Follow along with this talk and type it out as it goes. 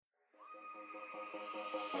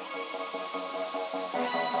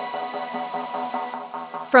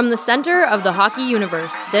From the center of the hockey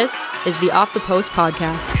universe, this is the Off the Post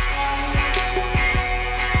podcast.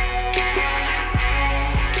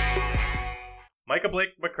 Micah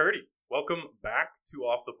Blake McCurdy, welcome back to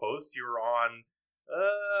Off the Post. You were on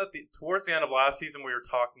towards the end of last season. We were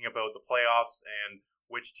talking about the playoffs and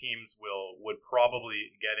which teams would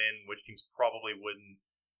probably get in, which teams probably wouldn't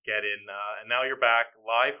get in. And now you're back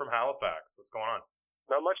live from Halifax. What's going on?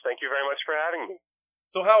 Not much. Thank you very much for having me.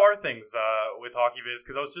 So how are things with HockeyViz?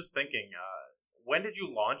 Because I was just thinking, when did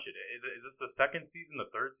you launch it? Is this the second season,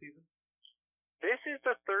 the third season? This is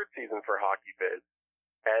the third season for HockeyViz,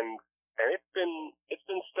 and it's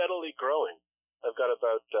been steadily growing. I've got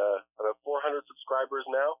about 400 subscribers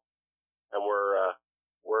now, and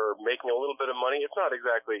we're making a little bit of money. It's not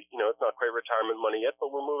exactly, it's not quite retirement money yet,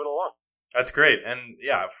 but we're moving along. That's great. And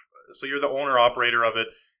yeah, so you're the owner operator of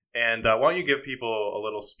it, and why don't you give people a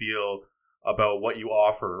little spiel about what you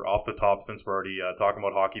offer off the top, since we're already talking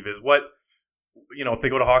about HockeyViz. What, if they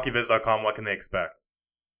go to hockeyviz.com, what can they expect?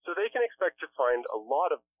 So they can expect to find a lot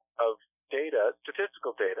of data,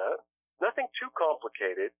 statistical data, nothing too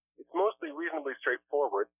complicated. It's mostly reasonably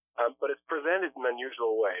straightforward, but it's presented in an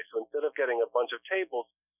unusual way. So instead of getting a bunch of tables,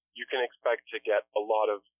 you can expect to get a lot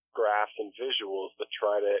of graphs and visuals that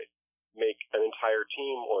try to make an entire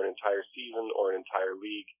team or an entire season or an entire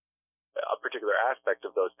league, a particular aspect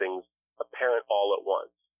of those things, apparent all at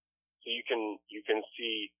once. So you can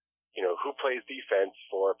see, who plays defense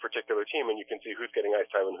for a particular team, and you can see who's getting ice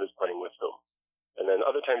time and who's playing with whom. And then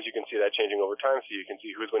other times you can see that changing over time, so you can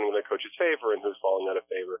see who's winning their coach's favor and who's falling out of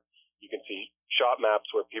favor. You can see shot maps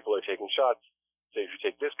where people are taking shots. So if you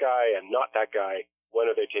take this guy and not that guy, when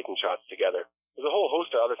are they taking shots together? There's a whole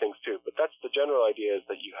host of other things too, but that's the general idea, is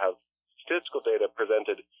that you have statistical data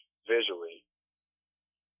presented visually.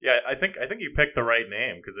 Yeah, I think you picked the right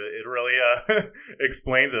name, because it really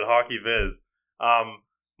explains it, HockeyViz.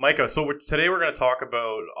 Micah, so today we're going to talk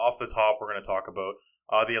about, off the top, we're going to talk about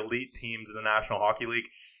the elite teams in the National Hockey League.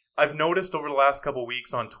 I've noticed over the last couple of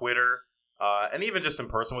weeks on Twitter, and even just in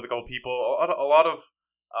person with a couple people, a lot of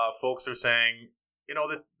folks are saying,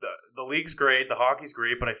 that the league's great, the hockey's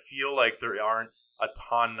great, but I feel like there aren't a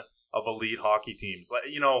ton of elite hockey teams.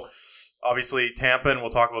 Obviously Tampa, and we'll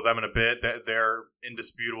talk about them in a bit, they're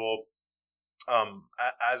indisputable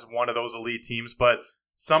as one of those elite teams, but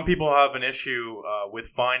some people have an issue with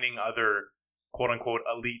finding other quote-unquote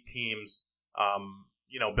elite teams,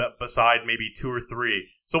 beside maybe two or three.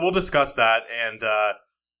 So we'll discuss that, and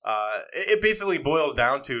it basically boils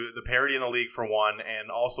down to the parity in the league for one, and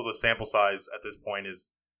also the sample size at this point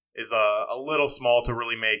is a little small to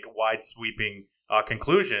really make wide sweeping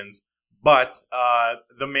conclusions. But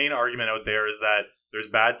the main argument out there is that there's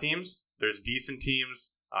bad teams, there's decent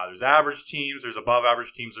teams, there's average teams, there's above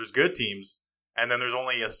average teams, there's good teams, and then there's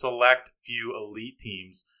only a select few elite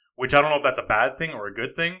teams, which I don't know if that's a bad thing or a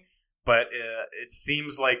good thing, but it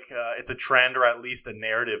seems like it's a trend, or at least a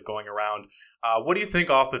narrative going around. What do you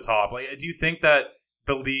think off the top? Do you think that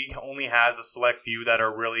the league only has a select few that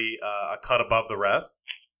are really a cut above the rest?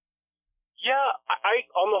 Yeah, I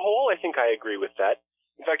on the whole, I think I agree with that.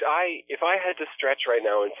 In fact, if I had to stretch right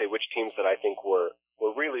now and say which teams that I think were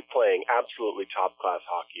really playing absolutely top-class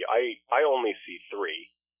hockey, I only see three.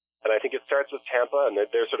 And I think it starts with Tampa, and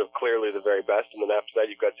they're sort of clearly the very best. And then after that,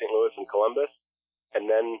 you've got St. Louis and Columbus. And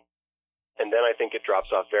then I think it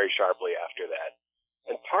drops off very sharply after that.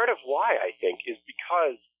 And part of why, I think, is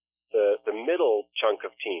because the middle chunk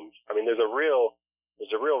of teams, I mean, there's a real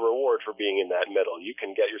reward for being in that middle. You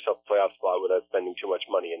can get yourself a playoff spot without spending too much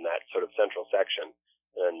money in that sort of central section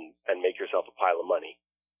and make yourself a pile of money.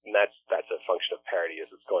 And that's a function of parity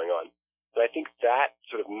as it's going on. But I think that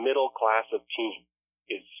sort of middle class of team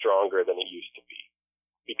is stronger than it used to be,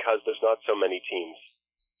 because there's not so many teams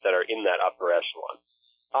that are in that upper echelon.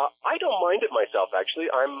 I don't mind it myself,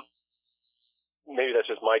 actually. Maybe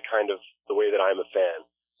that's just my kind of the way that I'm a fan,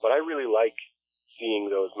 but I really like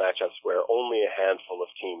seeing those matchups where only a handful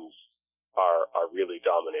of teams are really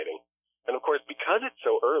dominating. And of course, because it's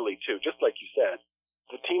so early too, just like you said,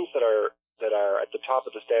 the teams that are at the top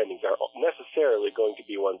of the standings are necessarily going to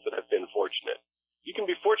be ones that have been fortunate. You can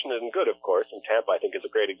be fortunate and good, of course, and Tampa, I think, is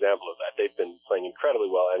a great example of that. They've been playing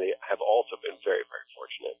incredibly well, and they have also been very, very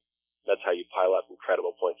fortunate. That's how you pile up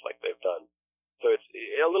incredible points like they've done. So it's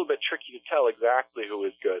a little bit tricky to tell exactly who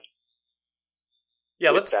is good.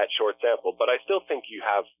 Yeah, with that short sample, but I still think you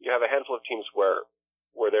have a handful of teams where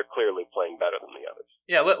they're clearly playing better than the others.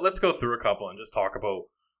 Yeah, let's go through a couple and just talk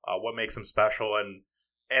about what makes them special,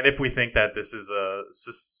 and if we think that this is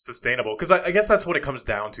sustainable. Because I guess that's what it comes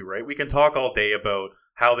down to, right? We can talk all day about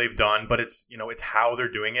how they've done, but it's how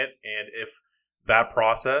they're doing it, and if that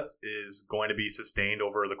process is going to be sustained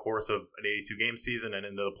over the course of an 82-game season and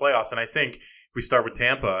into the playoffs. And I think if we start with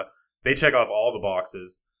Tampa, they check off all the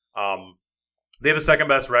boxes. They have the second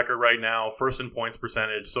best record right now, first in points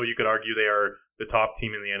percentage, so you could argue they are the top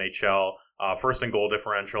team in the NHL, first in goal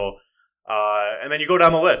differential. And then you go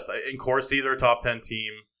down the list. In Corsi, they're a top 10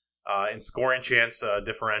 team. In scoring chance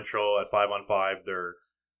differential at 5-on-5,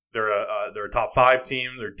 they're a top 5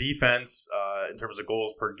 team. Their defense, in terms of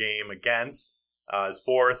goals per game against, is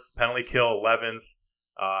 4th. Penalty kill 11th.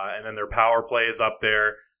 And then their power play is up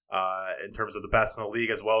there in terms of the best in the league,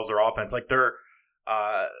 as well as their offense. Like they're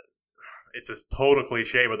it's a total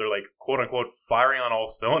cliche, but they're like quote unquote firing on all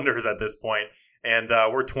cylinders at this point. And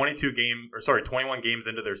we're 21 games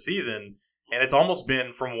into their season, and it's almost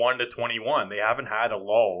been from 1 to 21. They haven't had a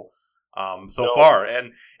lull far.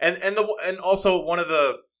 And also one of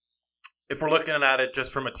the, if we're looking at it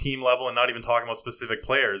just from a team level and not even talking about specific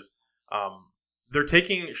players, they're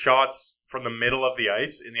taking shots from the middle of the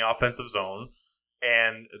ice in the offensive zone,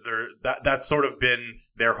 and that's sort of been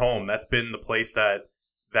their home. That's been the place that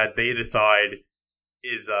they decide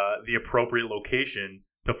is the appropriate location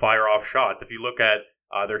to fire off shots. If you look at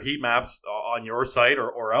their heat maps on your site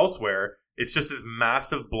or elsewhere, it's just this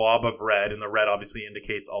massive blob of red, and the red obviously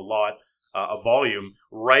indicates a lot of volume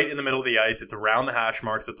right in the middle of the ice. It's around the hash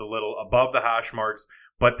marks. It's a little above the hash marks,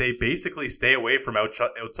 but they basically stay away from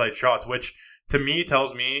outside shots, which to me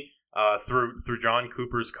tells me through John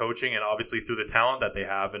Cooper's coaching and obviously through the talent that they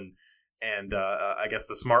have and I guess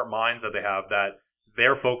the smart minds that they have, that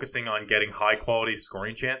they're focusing on getting high quality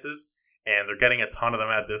scoring chances, and they're getting a ton of them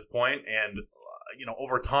at this point. And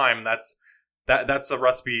over time, that's a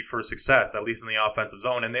recipe for success, at least in the offensive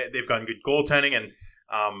zone. And they've gotten good goaltending, and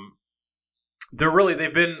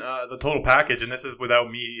they've been the total package. And this is without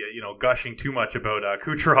me, gushing too much about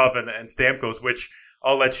Kucherov and Stamkos, which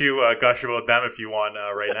I'll let you gush about them if you want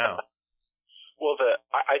right now. Well,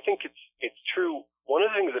 I think it's true. One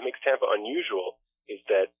of the things that makes Tampa unusual is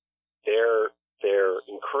that their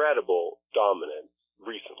incredible dominance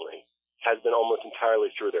recently has been almost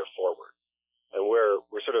entirely through their forward. And we're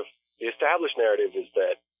sort of, the established narrative is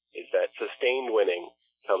that sustained winning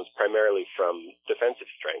comes primarily from defensive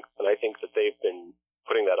strength, and I think that they've been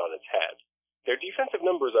putting that on its head. Their defensive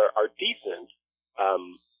numbers are decent,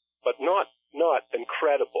 but not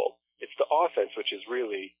incredible. It's the offense which is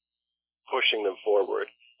really pushing them forward.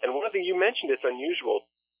 And one of the, you mentioned it's unusual,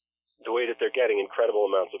 the way that they're getting incredible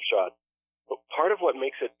amounts of shots. But part of what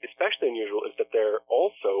makes it especially unusual is that they're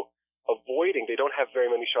also avoiding, they don't have very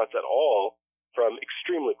many shots at all from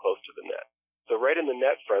extremely close to the net. So right in the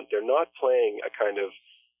net front, they're not playing a kind of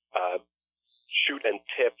shoot and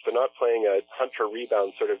tip. They're not playing a hunt for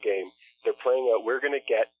rebound sort of game. They're playing we're going to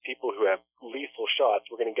get people who have lethal shots.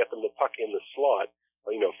 We're going to get them the puck in the slot,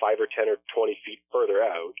 5 or 10 or 20 feet further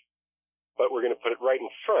out. But we're going to put it right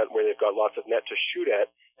in front where they've got lots of net to shoot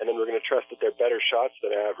at, and then we're going to trust that they're better shots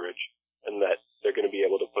than average and that they're going to be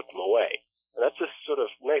able to put them away. And that's just sort of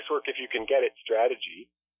nice work if you can get it strategy.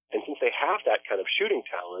 And since they have that kind of shooting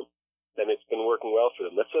talent, then it's been working well for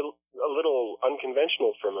them. That's a little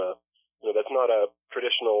unconventional from that's not a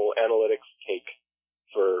traditional analytics take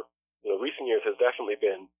for, recent years has definitely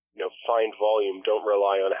been, find volume, don't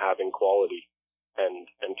rely on having quality. And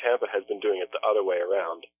Tampa has been doing it the other way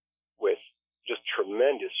around with just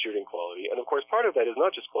tremendous shooting quality. And of course, part of that is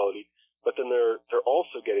not just quality, but then they're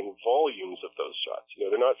also getting volumes of those shots.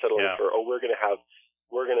 They're not settling for,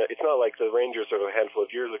 it's not like the Rangers sort of a handful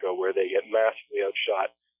of years ago where they get massively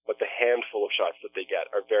outshot, but the handful of shots that they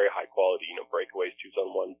get are very high quality, breakaways,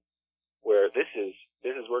 2-on-1, where this is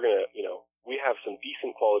we're going to, we have some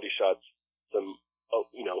decent quality shots, some,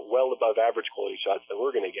 well above average quality shots that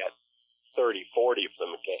we're going to get 30, 40 of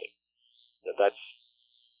them a game. That's,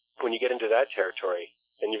 when you get into that territory,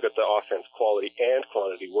 and you've got the offense quality and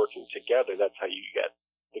quantity working together, that's how you get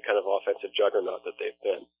the kind of offensive juggernaut that they've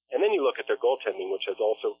been. And then you look at their goaltending, which has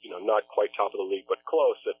also, not quite top of the league, but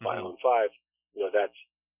close at 5-on-5.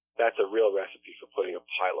 That's a real recipe for putting a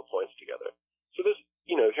pile of points together. So there's,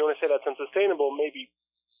 if you want to say that's unsustainable, maybe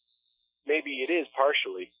it is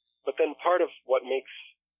partially, but then part of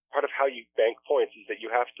how you bank points is that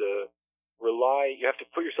you have to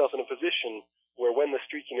put yourself in a position where when the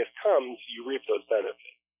streakiness comes, you reap those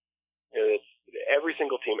benefits. It's every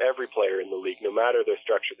single team, every player in the league, no matter their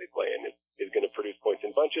structure they play in, is going to produce points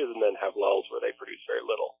in bunches and then have lulls where they produce very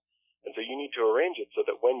little. And so you need to arrange it so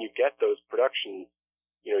that when you get those productions,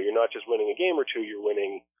 you're not just winning a game or two, you're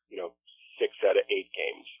winning, 6 out of 8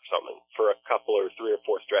 games or something for a couple or 3 or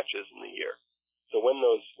 4 stretches in the year. So when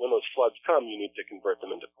those floods come, you need to convert them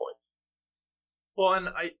into points. Well, and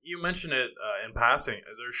you mentioned it in passing.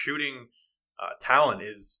 They're shooting talent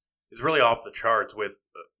is really off the charts with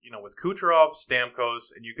with Kucherov,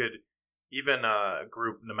 Stamkos, and you could even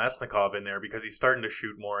group Nemesnikov in there because he's starting to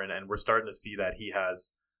shoot more, and we're starting to see that he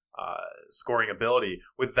has scoring ability.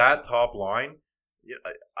 With that top line, you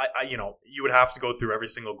would have to go through every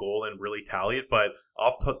single goal and really tally it, but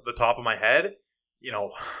off the top of my head,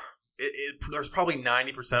 there's probably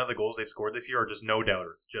 90% of the goals they've scored this year are just no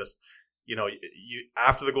doubters. Just, you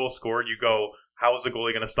after the goal scored, you go, how is the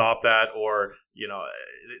goalie going to stop that? Or,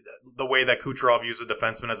 the way that Kucherov used a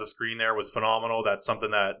defenseman as a screen there was phenomenal. That's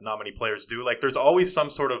something that not many players do. Like, there's always some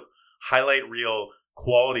sort of highlight reel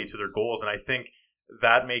quality to their goals, and I think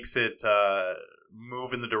that makes it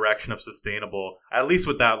move in the direction of sustainable, at least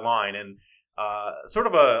with that line. And sort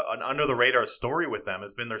of an under-the-radar story with them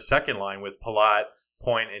has been their second line with Palat,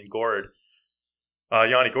 Point, and Gord.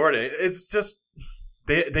 Yanni Gord. It's just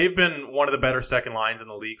they've been one of the better second lines in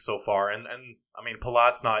the league so far. And I mean,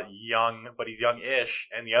 Palat's not young, but he's young-ish,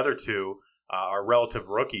 and the other two are relative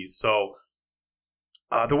rookies. So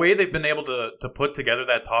the way they've been able to put together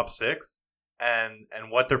that top six and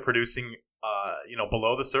what they're producing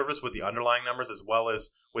below the surface with the underlying numbers as well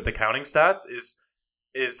as with the counting stats is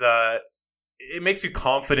it makes you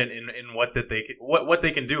confident in what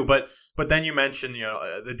they can do. But then you mentioned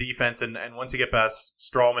the defense and once you get past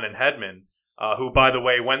Stralman and Hedman, who, by the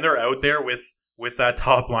way, when they're out there with that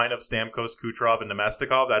top line of Stamkos, Kucherov, and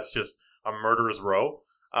Nemestikov, that's just a murderer's row.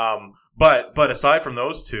 But aside from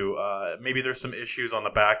those two, maybe there's some issues on the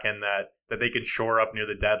back end that they can shore up near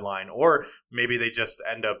the deadline, or maybe they just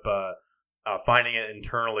end up finding it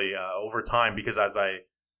internally over time. Because as I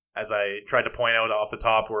tried to point out off the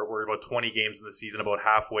top, we're about 20 games in the season, about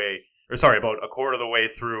a quarter of the way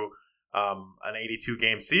through an 82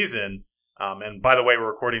 game season. And by the way, we're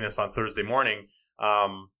recording this on Thursday morning.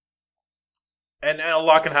 And a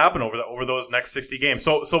lot can happen over those next 60 games.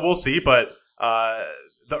 So we'll see, but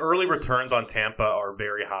the early returns on Tampa are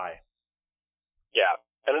very high. Yeah.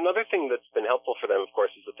 And another thing that's been helpful for them, of course,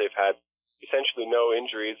 is that they've had essentially no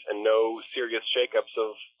injuries and no serious shakeups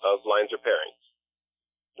of lines or pairings.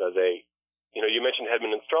 You mentioned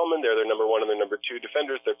Hedman and Stralman. They're their number one and their number two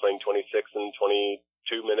defenders. They're playing 26 and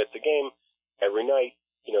 22 minutes a game every night.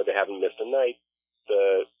 They haven't missed a night.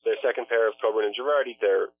 Their second pair of Coburn and Girardi,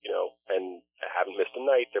 and haven't missed a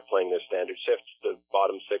night. They're playing their standard shifts. The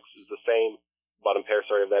bottom six is the same. Bottom pair,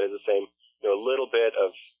 of that is the same. A little bit of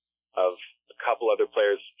a couple other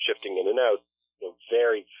players shifting in and out.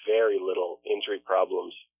 Very, very little injury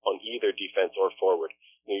problems on either defense or forward.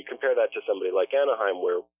 You compare that to somebody like Anaheim,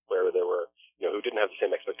 where there were, who didn't have the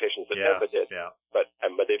same expectations that Tampa did, but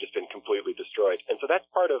they've just been completely destroyed. And so that's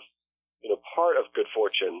part of good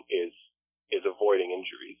fortune is avoiding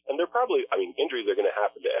injuries. And they're probably, injuries are going to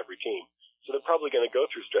happen to every team. So they're probably going to go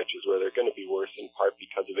through stretches where they're going to be worse in part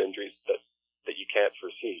because of injuries that you can't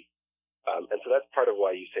foresee. And so that's part of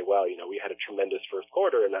why you say, well, we had a tremendous first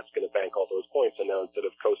quarter and that's going to bank all those points. And now instead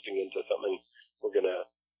of coasting into something, we're going to,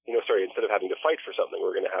 instead of having to fight for something,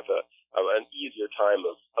 we're going to have an easier time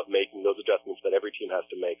of making those adjustments that every team has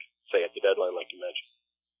to make, say, at the deadline, like you mentioned.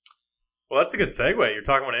 Well, that's a good segue. You're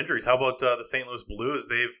talking about injuries. How about the St. Louis Blues?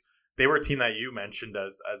 They were a team that you mentioned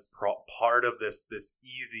as part of this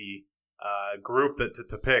easy group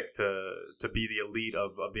to pick to be the elite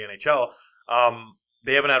of the NHL.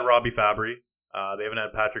 They haven't had Robbie Fabry. They haven't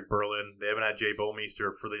had Patrick Berlin. They haven't had Jay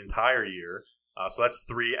Bouwmeester for the entire year. So that's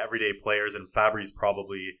three everyday players, and Fabry's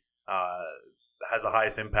probably has the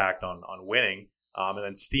highest impact on winning. And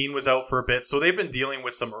then Steen was out for a bit. So they've been dealing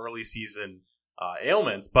with some early season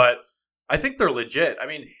ailments, but I think they're legit.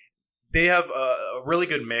 They have a really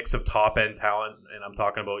good mix of top-end talent, and I'm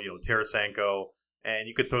talking about, Tarasenko, and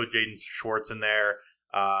you could throw Jaden Schwartz in there,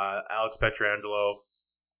 Alex Pietrangelo,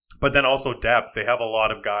 but then also depth. They have a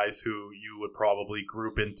lot of guys who you would probably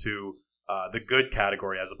group into the good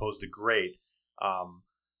category as opposed to great.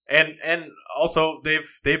 And also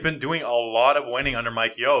they've been doing a lot of winning under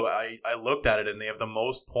Mike Yeo. I looked at it, and they have the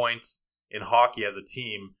most points in hockey as a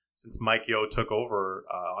team since Mike Yeo took over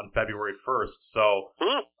on February 1st. So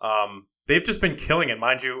they've just been killing it.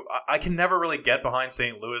 Mind you, I can never really get behind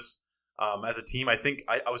St. Louis as a team. I think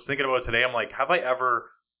I was thinking about it today. I'm like, have I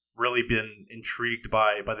ever really been intrigued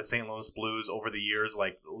by the St. Louis Blues over the years,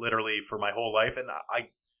 like literally for my whole life? And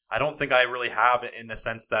I don't think I really have, in the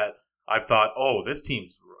sense that I've thought, oh, this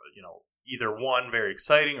team's, either one, very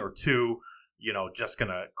exciting, or two, just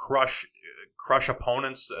going to crush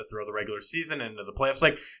opponents throughout the regular season and into the playoffs.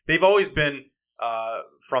 Like, they've always been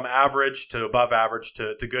from average to above average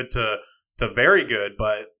to good to very good,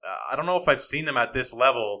 but I don't know if I've seen them at this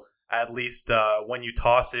level, at least when you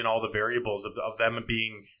toss in all the variables of them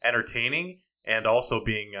being entertaining and also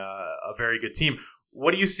being a very good team.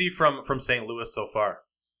 What do you see from St. Louis so far?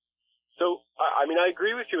 So, I mean, I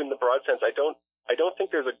agree with you in the broad sense. I don't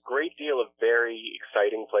think there's a great deal of very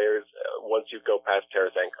exciting players once you go past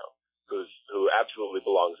Tarasenko, who absolutely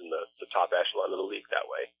belongs in the top echelon of the league that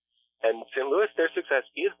way. And St. Louis, their success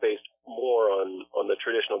is based more on the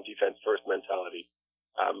traditional defense first mentality.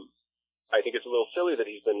 I think it's a little silly that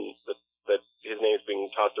that his name's being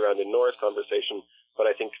tossed around in Norris conversation, but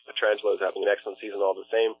I think Pietrangelo is having an excellent season all the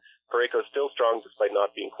same. Parayko's still strong despite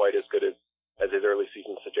not being quite as good as his early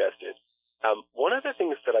season suggested. One of the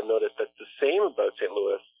things that I've noticed that's the same about St.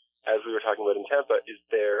 Louis, as we were talking about in Tampa, is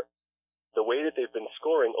the way that they've been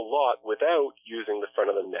scoring a lot without using the front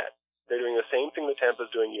of the net. They're doing the same thing that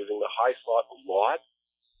Tampa's doing, using the high slot a lot.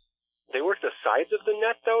 They work the sides of the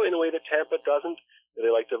net, though, in a way that Tampa doesn't. They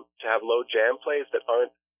like to have low jam plays that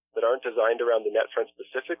aren't designed around the net front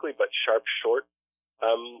specifically, but sharp, short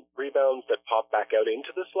rebounds that pop back out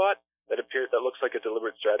into the slot. That looks like a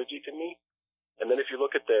deliberate strategy to me. And then if you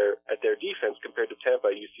look at their defense compared to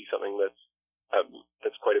Tampa, you see something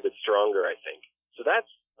that's quite a bit stronger, I think. So that's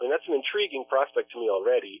an intriguing prospect to me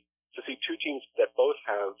already, to see two teams that both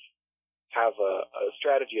have a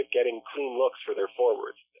strategy of getting clean looks for their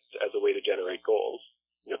forwards as a way to generate goals.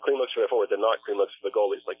 Clean looks for their forwards and not clean looks for the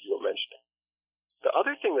goalies, like you were mentioning. The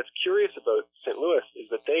other thing that's curious about St. Louis is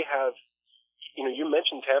that they have, you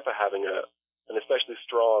mentioned Tampa having an especially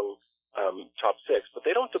strong top six, but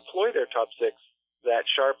they don't deploy their top six that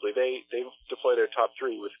sharply. They deploy their top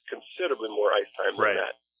three with considerably more ice time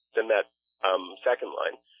than that second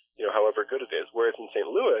line, however good it is. Whereas in St.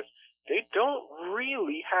 Louis, they don't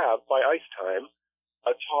really have, by ice time,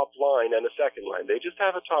 a top line and a second line. They just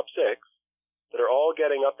have a top six that are all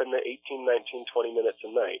getting up in the 18, 19, 20 minutes a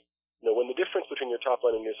night. When the difference between your top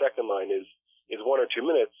line and your second line is 1 or 2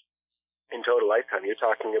 minutes in total ice time, you're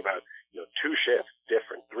talking about 2 shifts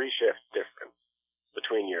different, 3 shifts different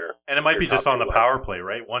between your. And it might be just on the power play,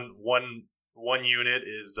 right? One unit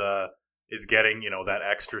is getting that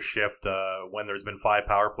extra shift when there's been 5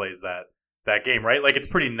 power plays that game, right? Like, it's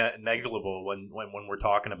pretty negligible when we're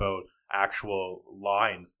talking about actual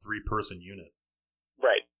lines, 3-person units.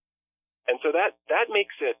 Right. And so that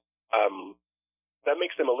makes it that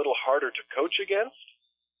makes them a little harder to coach against.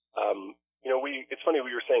 It's funny,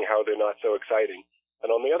 we were saying how they're not so exciting,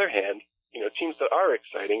 and on the other hand, teams that are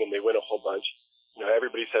exciting and they win a whole bunch,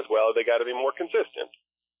 everybody says, well, they got to be more consistent.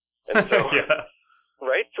 And so, yeah.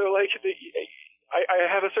 Right? So, like, I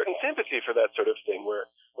have a certain sympathy for that sort of thing, where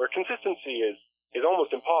consistency is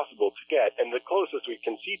almost impossible to get, and the closest we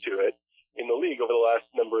can see to it in the league over the last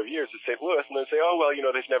number of years is St. Louis, and they say, oh, well,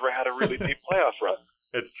 they've never had a really deep playoff run.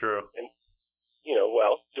 It's true. And,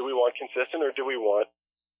 well, do we want consistent, or do we want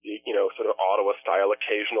the, sort of Ottawa-style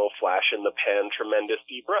occasional flash-in-the-pan, tremendous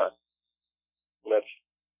deep run? And that's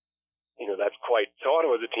quite. So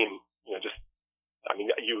Ottawa's a team,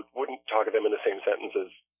 you wouldn't talk of them in the same sentence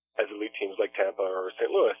as elite teams like Tampa or St.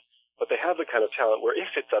 Louis, but they have the kind of talent where if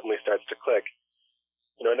it suddenly starts to click,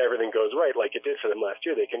 and everything goes right, like it did for them last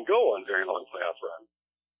year, they can go on very long playoff runs.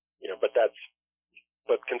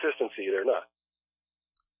 But consistency, they're not.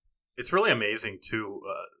 It's really amazing too,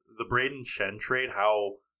 the Braden Shen trade,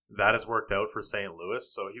 how that has worked out for St.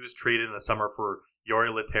 Louis. So he was traded in the summer for Jori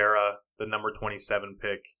Lehtera, the number 27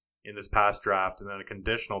 pick in this past draft, and then a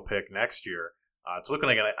conditional pick next year. It's looking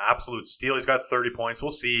like an absolute steal. He's got 30 points.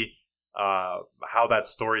 We'll see how that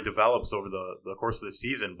story develops over the course of the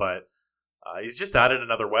season, but he's just added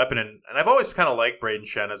another weapon. And I've always kind of liked Braden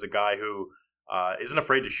Shen as a guy who isn't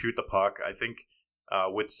afraid to shoot the puck. I think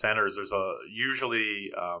with centers, there's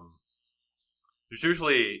usually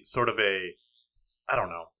sort of a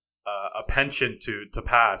penchant to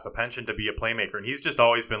pass, a penchant to be a playmaker. And he's just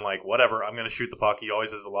always been like, whatever, I'm going to shoot the puck. He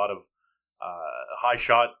always has a lot of high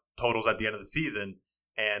shot totals at the end of the season.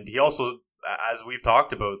 And he also, as we've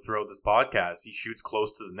talked about throughout this podcast, he shoots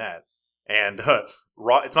close to the net. And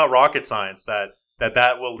it's not rocket science that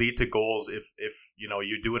will lead to goals if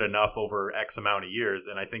you do it enough over X amount of years.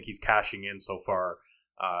 And I think he's cashing in so far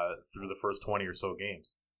through the first 20 or so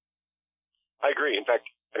games. I agree. In fact,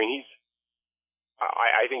 I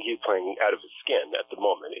think he's playing out of his skin at the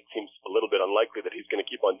moment. It seems a little bit unlikely that he's going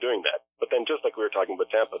to keep on doing that. But then, just like we were talking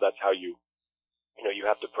about Tampa, that's how you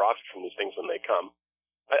have to profit from these things when they come.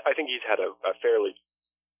 I think he's had a fairly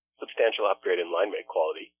substantial upgrade in line mate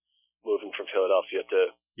quality, moving from Philadelphia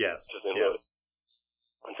to St. Louis.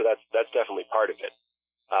 And so that's definitely part of it.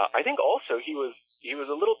 I think also he was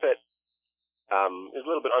a little bit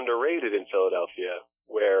underrated in Philadelphia,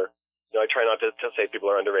 where I try not to say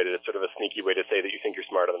people are underrated. It's sort of a sneaky way to say that you think you're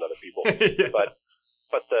smarter than other people. Yeah. But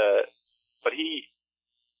he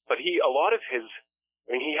a lot of his,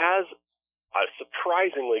 I mean, he has a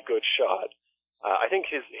surprisingly good shot. I think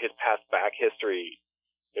his past back history,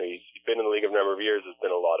 he's been in the league a number of years, has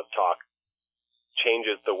been a lot of talk,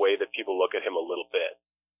 changes the way that people look at him a little bit.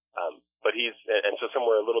 But so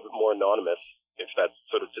somewhere a little bit more anonymous, if that's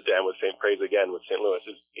sort of to damn with St. Praise again with St. Louis,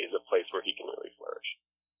 is a place where he can really flourish.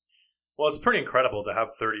 Well, it's pretty incredible to have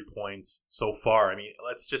 30 points so far. I mean,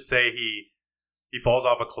 let's just say he falls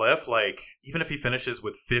off a cliff. Like, even if he finishes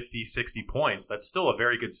with 50, 60 points, that's still a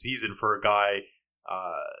very good season for a guy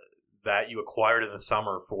that you acquired in the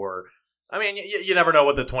summer for. I mean, you never know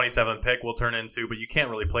what the 27th pick will turn into, but you can't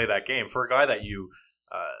really play that game. For a guy that you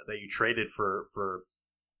traded for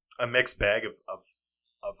a mixed bag of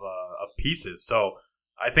pieces. So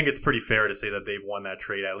I think it's pretty fair to say that they've won that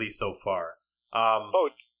trade, at least so far.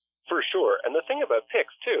 For sure. And the thing about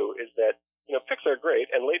picks, too, is that, picks are great,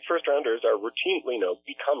 and late first-rounders are routinely,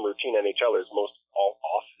 become routine NHLers most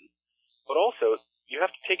often. But also, you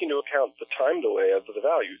have to take into account the time delay of the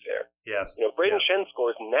value there. Yes. Braden Shen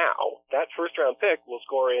scores now. That first-round pick will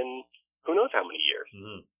score in who knows how many years.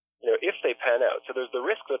 Mm-hmm. If they pan out. So there's the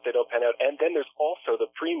risk that they don't pan out, and then there's also the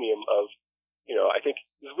premium of, I think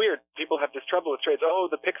it's weird. People have this trouble with trades. Oh,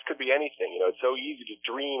 the picks could be anything. It's so easy to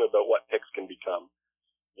dream about what picks can become.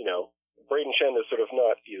 Braden Shen is sort of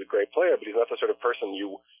not, he's a great player, but he's not the sort of person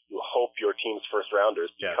you hope your team's first rounders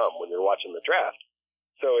become when you're watching the draft.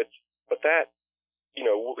 So but that,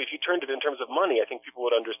 if you turned it in terms of money, I think people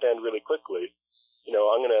would understand really quickly,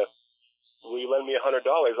 will you lend me $100?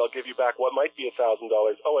 I'll give you back what might be $1,000.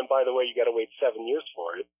 Oh, and by the way, you got to wait 7 years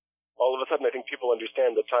for it. All of a sudden, I think people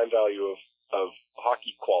understand the time value of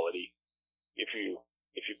hockey quality if you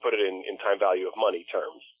put it in time value of money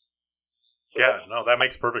terms. So that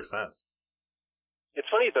makes perfect sense. It's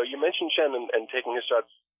funny, though, you mentioned Shen and taking his shots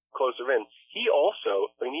closer in. He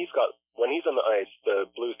also, when he's on the ice, the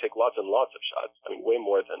Blues take lots and lots of shots. I mean, way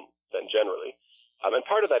more than generally. And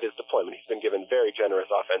part of that is deployment. He's been given very generous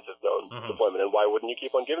offensive zone deployment, and why wouldn't you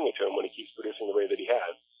keep on giving it to him when he keeps producing the way that he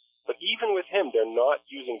has? But even with him, they're not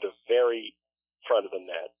using the very front of the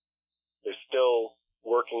net. They're still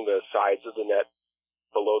working the sides of the net,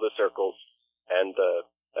 below the circles, and the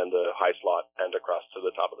high slot, and across to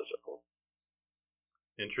the top of the circle.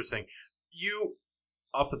 Interesting. You,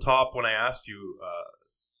 off the top, when I asked you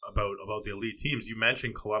about the elite teams, you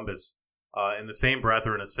mentioned Columbus in the same breath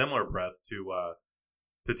or in a similar breath to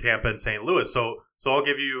Tampa and St. Louis. So I'll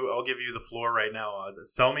give you the floor right now.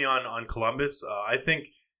 Sell me on Columbus. I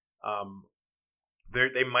think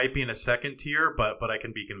they might be in a second tier, but I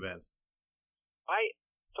can be convinced. I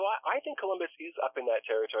think Columbus is up in that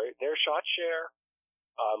territory. Their shot share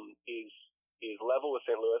is level with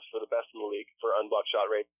St. Louis for the best in the league for unblocked shot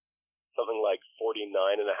rate, something like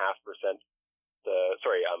 49.5%.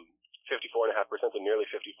 54.5% to nearly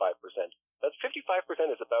 55%. That's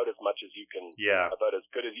 55% is about as much as you can, about as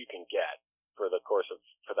good as you can get for the course of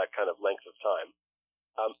for that kind of length of time.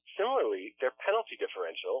 Similarly, their penalty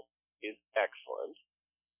differential is excellent,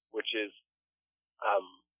 which is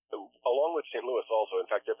along with St. Louis also. In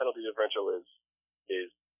fact, their penalty differential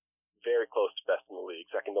is very close to best in the league,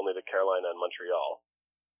 second only to Carolina and Montreal.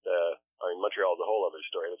 Montreal is a whole other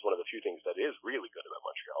story. That's one of the few things that is really good about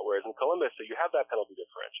Montreal. Whereas in Columbus, so you have that penalty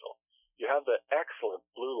differential. You have the excellent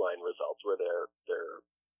blue line results where they're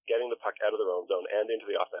getting the puck out of their own zone and into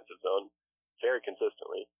the offensive zone very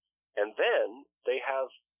consistently. And then they have,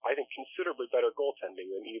 I think, considerably better goaltending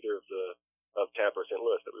than either of Tampa or St.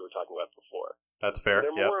 Louis that we were talking about before. That's fair.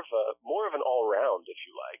 They're more of an all-round, if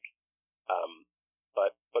you like.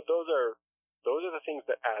 But those are the things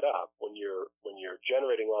that add up when you're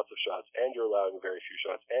generating lots of shots and you're allowing very few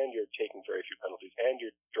shots and you're taking very few penalties and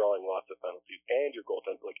you're drawing lots of penalties and your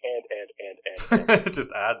goaltending and it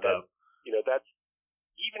just adds up. That's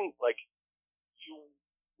even like you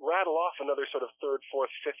rattle off another sort of third,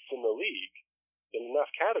 fourth, fifth in the league in enough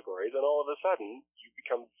categories, and all of a sudden you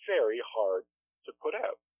become very hard to put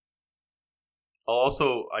out.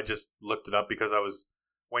 Also, I just looked it up because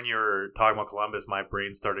when you were talking about Columbus, my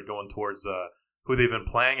brain started going towards who they've been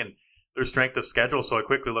playing and their strength of schedule. So I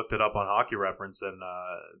quickly looked it up on Hockey Reference, and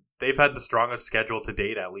they've had the strongest schedule to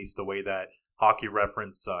date, at least the way that Hockey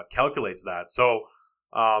Reference calculates that. So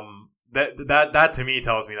that to me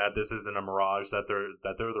tells me that this isn't a mirage, that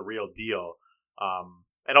they're the real deal.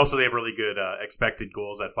 And also they have really good expected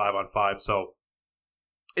goals at 5-on-5. So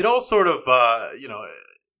it all sort of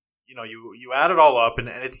you add it all up, and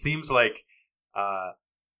it seems like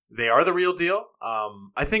they are the real deal.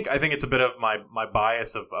 I think it's a bit of my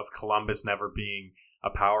bias of Columbus never being a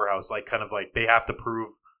powerhouse, like kind of like they have to prove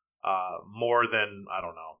more than, I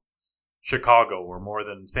don't know, Chicago or more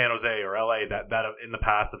than San Jose or LA that in the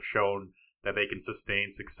past have shown that they can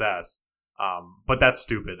sustain success. But that's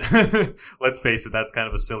stupid. Let's face it, that's kind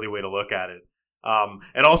of a silly way to look at it.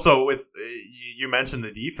 And also with you mentioned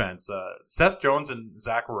the defense, Seth Jones and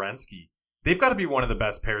Zach Werenski, they've got to be one of the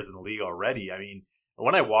best pairs in the league already. I mean,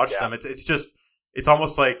 when I watch them, it's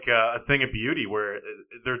almost like a thing of beauty where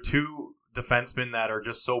they're two defensemen that are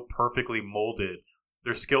just so perfectly molded.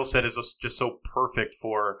 Their skill set is just so perfect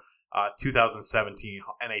for 2017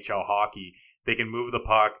 NHL hockey. They can move the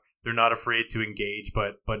puck. They're not afraid to engage,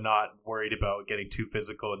 but not worried about getting too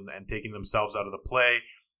physical and taking themselves out of the play.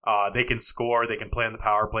 They can score. They can play on the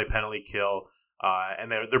power play, penalty kill, and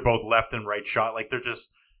they're both left and right shot. Like they're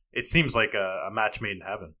just. It seems like a match made in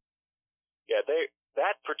heaven. Yeah,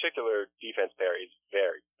 that particular defense pair is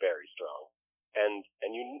very, very strong, and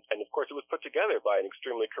of course it was put together by an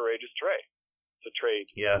extremely courageous trade. It's a trade,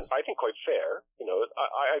 yes, I think quite fair.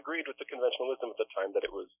 I agreed with the conventional wisdom at the time that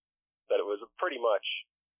it was a pretty much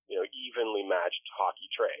evenly matched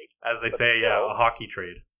hockey trade. As they say, a hockey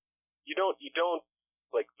trade. You don't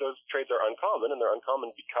like those trades are uncommon, and they're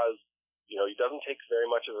uncommon because it doesn't take very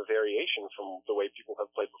much of a variation from the way people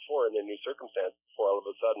have played before in their new circumstance before all of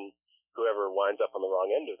a sudden whoever winds up on the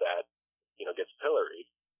wrong end of that, gets pilloried.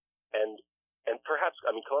 And perhaps,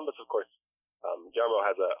 Columbus, of course, Jarmo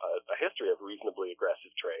has a history of reasonably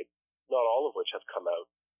aggressive trades, not all of which have come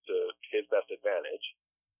out to his best advantage.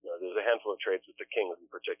 There's a handful of trades with the Kings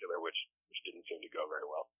in particular, which didn't seem to go very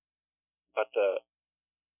well. But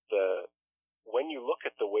when you look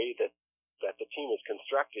at the way that the team is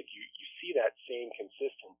constructed, you see that same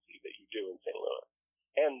consistency that you do in St. Louis.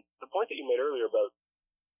 And the point that you made earlier about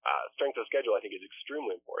strength of schedule, I think, is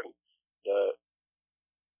extremely important.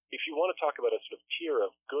 If you want to talk about a sort of tier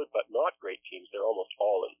of good but not great teams, they're almost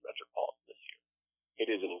all in the Metropolitan this year. It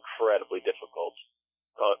is an incredibly difficult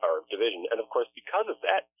division, and of course, because of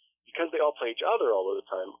that, because they all play each other all of the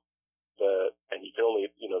time, and you can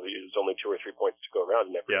only there's only 2 or 3 points to go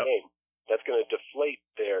around in every game. That's going to deflate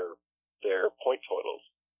their point totals.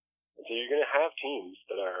 And so you're going to have teams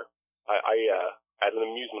that are, as an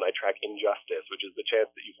amusement, I track Injustice, which is the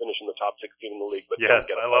chance that you finish in the top 16 in the league. But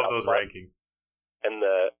yes, I love those rankings. And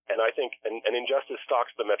I think, and Injustice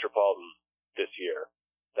stalks the Metropolitan this year.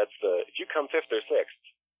 If you come 5th or 6th,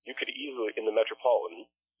 you could easily, in the Metropolitan,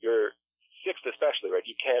 you're 6th especially, right?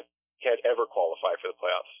 You can't ever qualify for the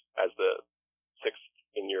playoffs as the 6th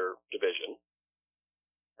in your division.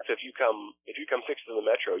 So if you come 6th in the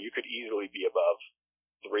Metro, you could easily be above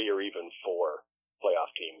 3 or even 4 playoff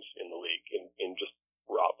teams in the league in just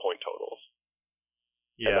raw point totals.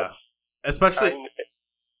 Yeah, especially.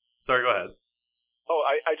 Sorry, go ahead. Oh,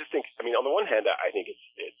 I just think. On the one hand, I think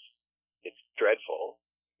it's dreadful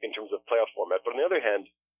in terms of playoff format, but on the other hand,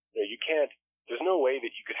 you can't. There's no way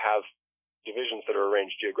that you could have divisions that are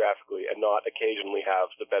arranged geographically and not occasionally have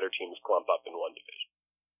the better teams clump up in one division.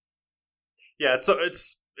 Yeah,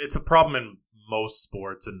 it's a problem in most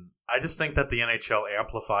sports, and I just think that the NHL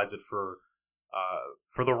amplifies it for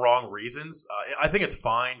the wrong reasons. I think it's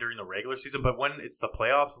fine during the regular season, but when it's the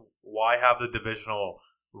playoffs, why have the divisional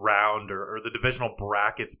round or the divisional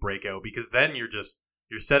brackets break out? Because then you're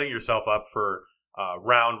setting yourself up for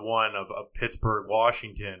round 1 of Pittsburgh,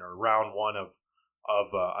 Washington, or round 1 of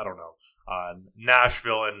I don't know,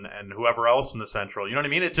 Nashville and whoever else in the Central. You know what I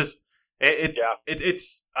mean?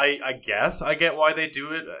 I guess I get why they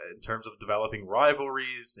do it in terms of developing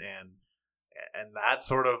rivalries and that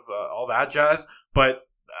sort of all that jazz. But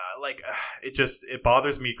it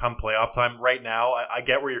bothers me come playoff time. Right now, I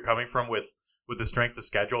get where you're coming from with the strength of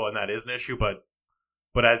schedule, and that is an issue. But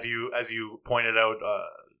as you pointed out,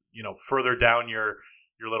 further down your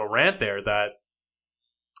little rant there, that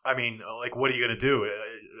what are you going to do?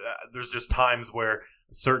 There's just times where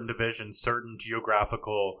certain divisions, certain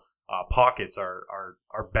geographical pockets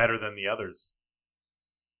are better than the others.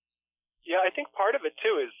 Yeah, I think part of it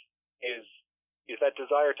too is that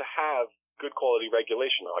desire to have good quality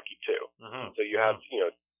regulation hockey too. Mm-hmm. So you have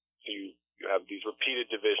you have these repeated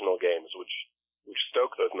divisional games which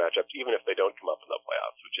stoke those matchups even if they don't come up in the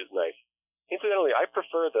playoffs, which is nice. Incidentally, I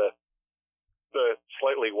prefer the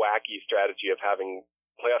slightly wacky strategy of having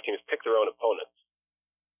playoff teams pick their own opponents,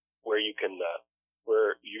 where you can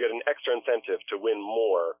where you get an extra incentive to win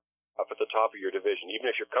more up at the top of your division, even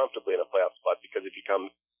if you're comfortably in a playoff spot, because if you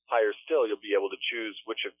come higher still, you'll be able to choose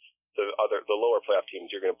which of the lower playoff teams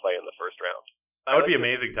you're going to play in the first round. That would be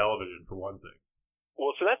amazing television, for one thing.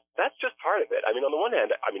 Well, so that's just part of it. On the one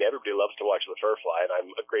hand, everybody loves to watch the fur fly, and I'm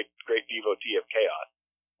a great devotee of chaos.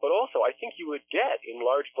 But also, I think you would get, in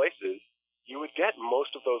large places,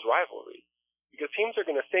 most of those rivalries. Because teams are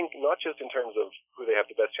going to think not just in terms of who they have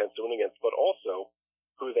the best chance to win against, but also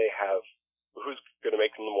who's going to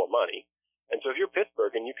make them more money. And so if you're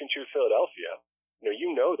Pittsburgh and you can choose Philadelphia,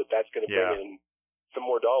 you know that that's going to bring in some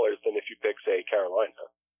more dollars than if you pick, say, Carolina,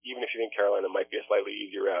 even if you think Carolina might be a slightly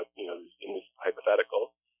easier route, in this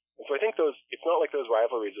hypothetical. And so I think it's not like those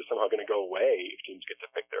rivalries are somehow going to go away if teams get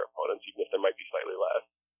to pick their opponents, even if there might be slightly less.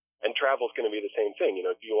 And travel is going to be the same thing.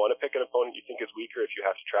 Do you want to pick an opponent you think is weaker if you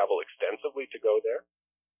have to travel extensively to go there?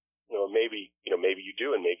 Maybe you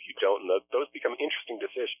do and maybe you don't. And those become interesting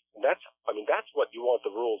decisions. And that's what you want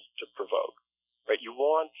the rules to provoke, right? You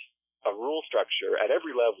want a rule structure at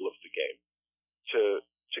every level of the game to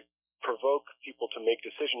provoke people to make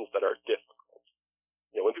decisions that are difficult.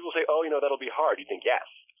 When people say, "Oh, that'll be hard," you think, "Yes,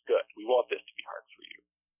 it's good. We want this to be hard for you."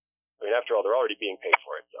 I mean, after all, they're already being paid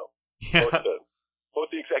for it, so both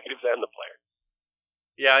the executives and the players.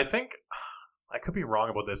 Yeah, I think I could be wrong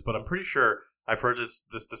about this, but I'm pretty sure I've heard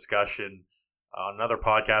this discussion on another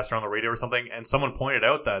podcast or on the radio or something, and someone pointed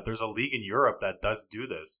out that there's a league in Europe that does do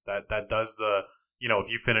this. That does the if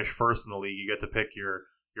you finish first in the league, you get to pick your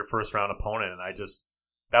first round opponent, and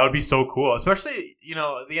that would be so cool. Especially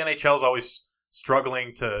the NHL is always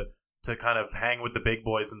struggling to kind of hang with the big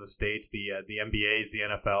boys in the States, the NBAs, the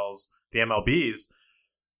NFLs, the MLBs.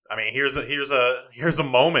 I mean, here's a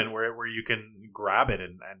moment where you can grab it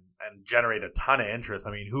and generate a ton of interest.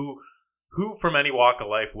 I mean, who from any walk of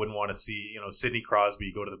life wouldn't want to see Sidney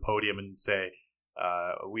Crosby go to the podium and say,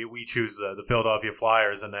 we choose the Philadelphia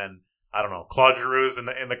Flyers, and then I don't know, Claude Giroux's in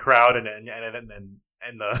the crowd and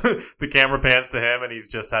the camera pans to him and he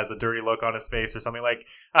just has a dirty look on his face or something. Like,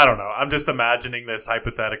 I don't know. I'm just imagining this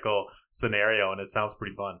hypothetical scenario and it sounds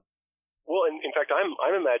pretty fun. Well, in fact, I'm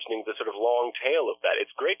imagining the sort of long tail of that.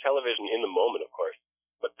 It's great television in the moment, of course,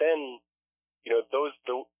 but then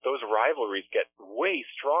those rivalries get way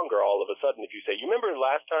stronger all of a sudden. If you say, "You remember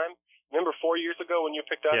last time? Remember 4 years ago when you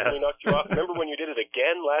picked us and we knocked you off? Remember when you did it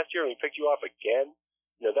again last year and we picked you off again?"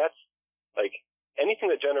 That's like anything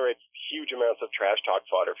that generates huge amounts of trash talk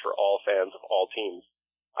fodder for all fans of all teams.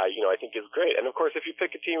 I think is great. And of course, if you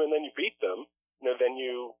pick a team and then you beat them, then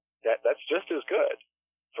that's just as good.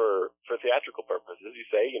 For theatrical purposes, you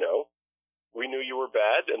say, we knew you were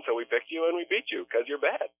bad, and so we picked you and we beat you because you're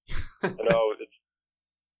bad.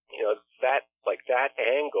 That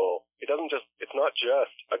angle. It's not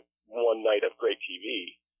just a one night of great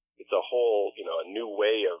TV. It's a whole, a new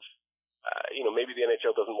way of, maybe the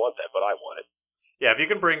NHL doesn't want that, but I want it. Yeah, if you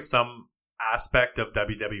can bring some aspect of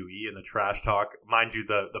WWE and the trash talk, mind you,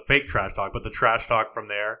 the fake trash talk, but the trash talk from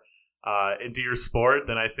there into your sport,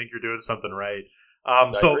 then I think you're doing something right.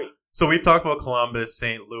 So we've talked about Columbus,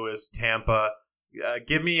 St. Louis, Tampa.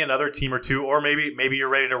 Give me another team or two, or maybe you're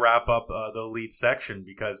ready to wrap up the elite section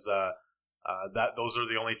because those are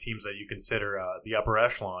the only teams that you consider the upper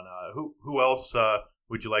echelon. Who else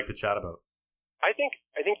would you like to chat about? I think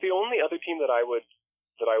the only other team that I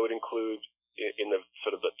would include in the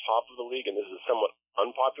sort of the top of the league, and this is a somewhat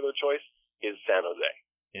unpopular choice, is San Jose.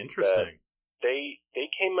 Interesting. They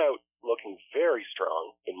came out looking very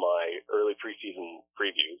strong in my early preseason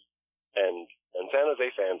previews, and San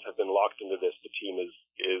Jose fans have been locked into this. The team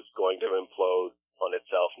is going to implode on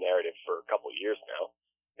itself narrative for a couple of years now.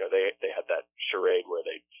 They had that charade where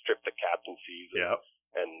they stripped the captaincies,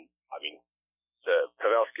 and I mean, the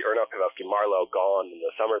Marlowe gone in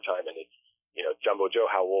the summertime, and it's Jumbo Joe,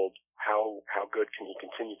 how good can he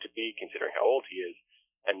continue to be considering how old he is?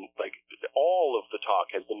 And like all of the talk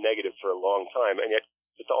has been negative for a long time, and yet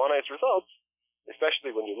the on-ice results,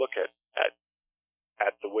 especially when you look at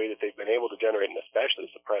the way that they've been able to generate and especially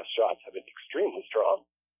suppress shots, have been extremely strong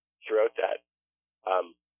throughout that.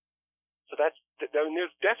 So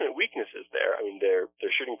there's definite weaknesses there. I mean, their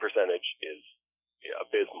shooting percentage is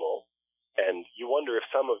abysmal, and you wonder if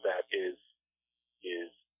some of that is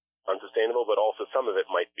unsustainable, but also some of it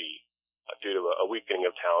might be due to a weakening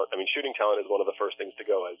of talent. I mean, shooting talent is one of the first things to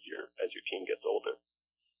go as your team gets older.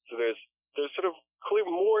 So there's sort of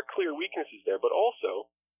more clear weaknesses there, but also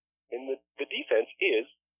in the defense is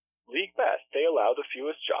league best. They allow the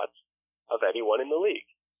fewest shots of anyone in the league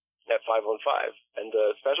at 5-on-5, and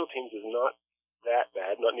the special teams is not that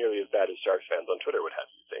bad, not nearly as bad as Sharks fans on Twitter would have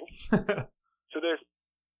you think. So there's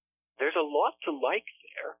a lot to like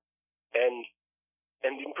there, and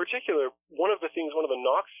in particular, one of the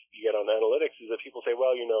knocks you get on analytics is that people say,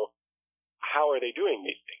 well, how are they doing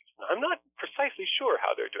these things? I'm not precisely sure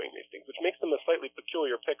how they're doing these things, which makes them a slightly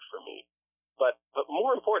peculiar pick for me. But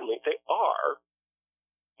more importantly, they are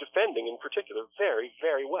defending in particular very,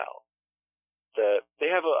 very well. They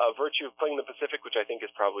have a virtue of playing the Pacific, which I think is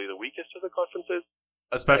probably the weakest of the conferences.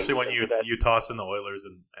 Especially when you toss in the Oilers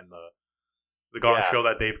and show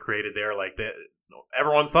that they've created there. Like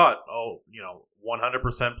everyone thought,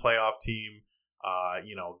 100% playoff team.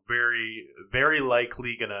 Very, very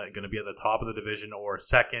likely gonna be at the top of the division or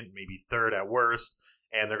second, maybe third at worst,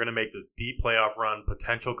 and they're gonna make this deep playoff run,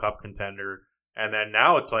 potential cup contender. And then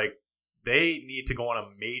now it's like they need to go on a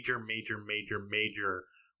major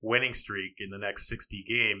winning streak in the next 60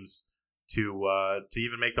 games to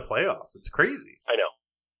even make the playoffs. It's crazy. I know.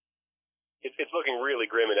 It's looking really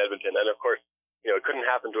grim in Edmonton, and of course, it couldn't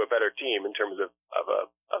happen to a better team in terms of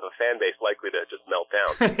a fan base likely to just melt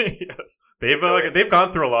down. Yes, they've gone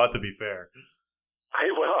through a lot. To be fair, I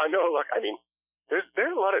know. Look, I mean, there's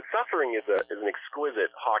a lot of suffering is an exquisite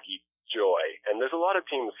hockey joy, and there's a lot of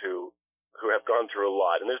teams who have gone through a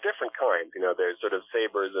lot, and there's different kinds. There's sort of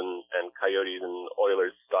Sabres and Coyotes and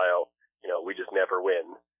Oilers style. We just never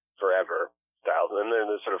win forever styles, and then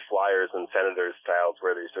there's sort of Flyers and Senators styles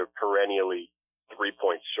where they're sort of perennially 3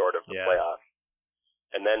 points short of the playoffs.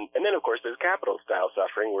 And then of course there's Capital style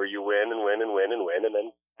suffering where you win and win and win and win, and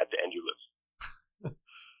then at the end you lose.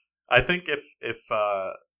 I think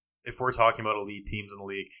if we're talking about elite teams in the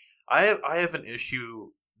league, I have an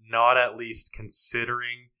issue not at least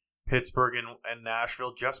considering Pittsburgh and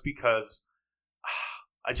Nashville, just because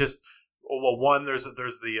one, there's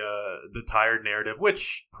the tired narrative,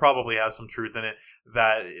 which probably has some truth in it,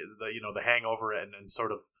 that the hangover and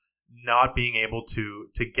sort of not being able to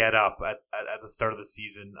get up at the start of the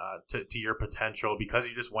season to your potential because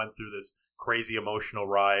you just went through this crazy emotional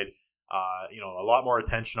ride. A lot more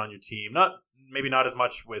attention on your team. Maybe not as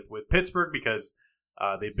much with Pittsburgh because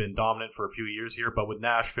they've been dominant for a few years here, but with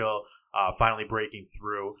Nashville finally breaking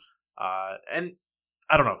through, and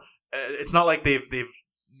I don't know. It's not like they've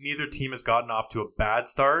neither team has gotten off to a bad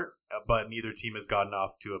start, but neither team has gotten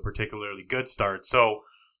off to a particularly good start. So,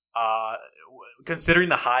 considering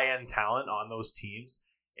the high-end talent on those teams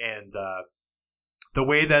and the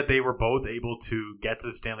way that they were both able to get to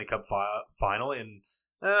the Stanley Cup final in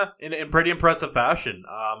pretty impressive fashion,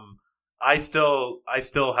 I still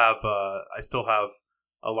have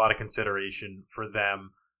a lot of consideration for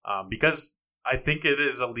them because I think it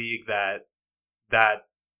is a league that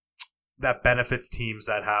benefits teams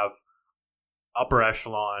that have upper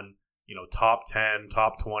echelon, top 10,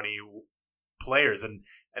 top 20 players, and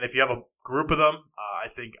if you have a group of them, I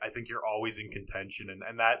think you're always in contention,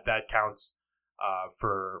 and that counts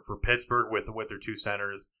for Pittsburgh with their two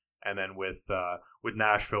centers, and then with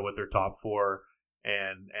Nashville with their top four,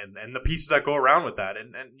 and the pieces that go around with that,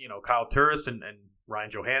 and Kyle Turris and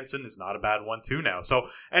Ryan Johansson is not a bad one too now. So,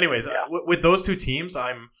 anyways, with those two teams,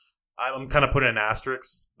 I'm kind of putting an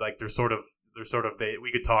asterisk. Like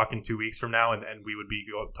we could talk in 2 weeks from now, and we would be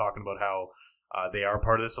talking about how they are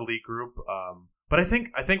part of this elite group. But I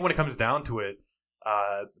think when it comes down to it,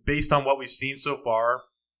 based on what we've seen so far,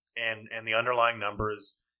 and the underlying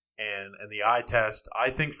numbers and the eye test,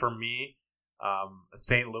 I think for me,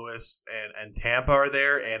 St. Louis and Tampa are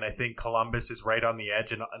there, and I think Columbus is right on the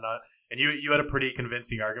edge. And you had a pretty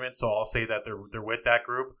convincing argument, so I'll say that they're with that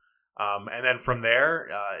group. And then from there,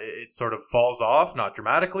 it sort of falls off, not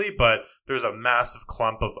dramatically, but there's a massive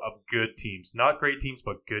clump of good teams, not great teams,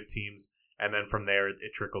 but good teams. And then from there,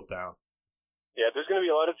 it trickles down. Yeah, there's going to be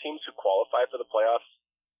a lot of teams who qualify for the playoffs,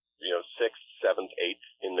 6th, 7th, 8th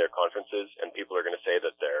in their conferences, and people are going to say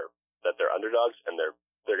that they're underdogs, and they're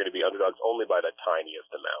going to be underdogs only by the tiniest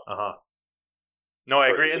amount. No, I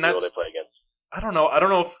agree, and that's they play against. I don't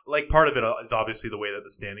know if part of it is obviously the way that the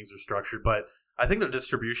standings are structured, but I think the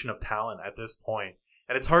distribution of talent at this point,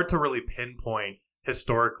 and it's hard to really pinpoint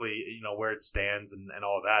historically, where it stands and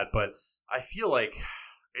all of that, but I feel like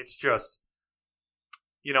it's just,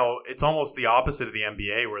 it's almost the opposite of the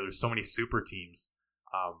NBA where there's so many super teams.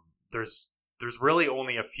 There's really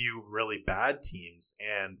only a few really bad teams,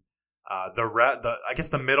 and I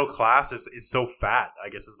guess the middle class is so fat, I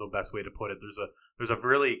guess is the best way to put it. There's a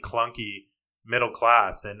really clunky middle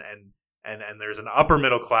class, and there's an upper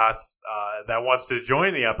middle class that wants to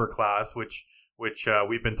join the upper class, which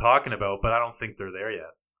we've been talking about, but I don't think they're there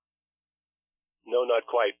yet. No, not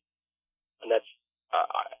quite. And that's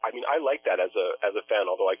I like that as a fan,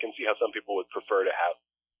 although I can see how some people would prefer to have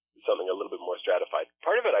something a little bit more stratified.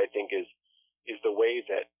 Part of it, I think, is the way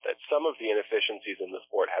that some of the inefficiencies in the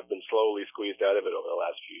sport have been slowly squeezed out of it over the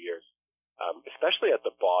last few years, especially at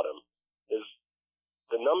the bottom. Is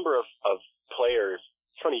the number of players.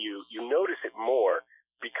 It's funny, you notice it more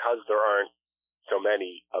because there aren't so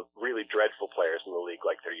many of really dreadful players in the league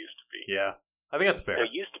like there used to be. Yeah, I think that's fair.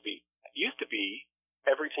 It used to be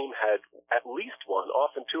every team had at least one,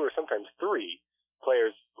 often two or sometimes three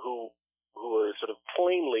players who were sort of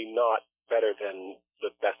plainly not better than the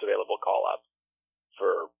best available call-up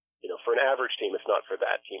for for an average team, it's not for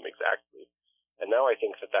that team exactly. And now I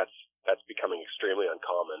think that's becoming extremely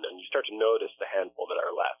uncommon, and you start to notice the handful that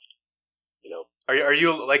are left. Are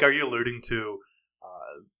you alluding to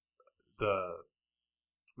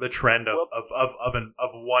the trend of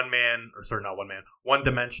one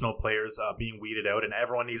dimensional players being weeded out, and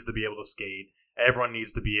everyone needs to be able to skate. Everyone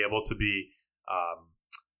needs to be able to be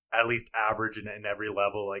at least average in every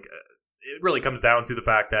level. Like it really comes down to the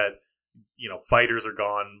fact that fighters are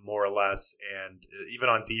gone more or less, and even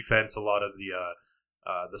on defense, a lot of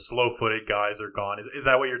the slow-footed guys are gone. Is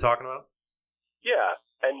that what you're talking about? Yeah,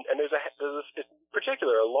 and there's in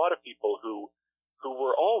particular a lot of people who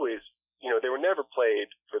were always, they were never played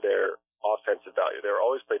for their offensive value. They were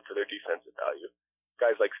always played for their defensive value.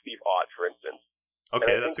 Guys like Steve Ott, for instance.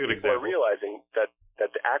 Okay, that's a good example. People are realizing that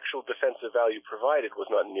the actual defensive value provided was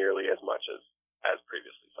not nearly as much as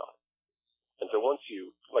previously thought. And so once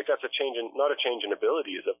that's not a change in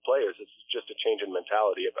abilities of players, it's just a change in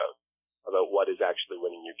mentality about what is actually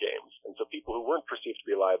winning your games. And so people who weren't perceived to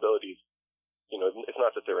be liabilities, it's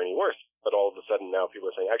not that they're any worse, but all of a sudden now people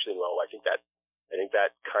are saying, actually, no, I think that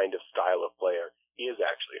kind of style of player is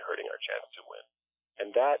actually hurting our chance to win. And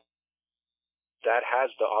that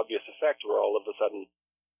has the obvious effect where all of a sudden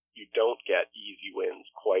you don't get easy wins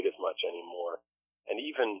quite as much anymore. And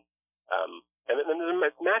even, and then there's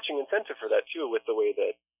a matching incentive for that too, with the way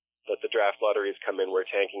that the draft lotteries come in, where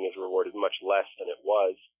tanking is rewarded much less than it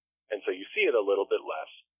was. And so you see it a little bit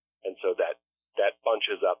less. And so that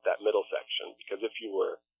bunches up that middle section, because if you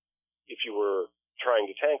were trying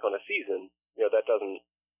to tank on a season, that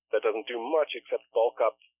doesn't do much except bulk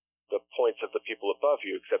up the points of the people above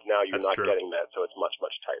you, except now you're not getting that, so it's much,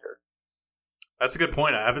 much tighter. That's a good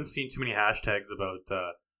point. I haven't seen too many hashtags about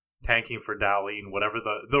tanking for Darlene, whatever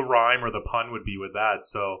the rhyme or the pun would be with that.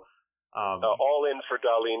 So all in for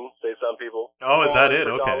Darlene, say some people. Oh, is that it?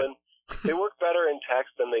 Okay. Darlene. They work better in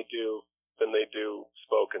text than they do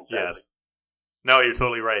spoken. Yes. No, you're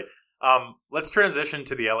totally right. Let's transition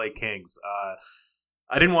to the LA Kings.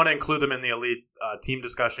 I didn't want to include them in the elite team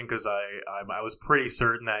discussion because I was pretty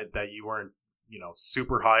certain that you weren't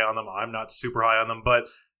super high on them. I'm not super high on them, but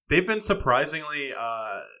they've been surprisingly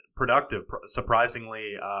productive.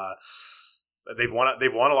 Surprisingly, they've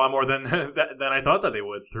won a lot more than I thought that they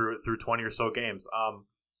would through 20 or so games.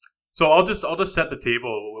 So I'll just set the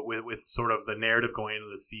table with sort of the narrative going into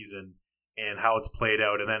the season and how it's played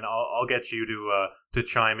out, and then I'll get you to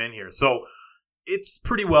chime in here. So it's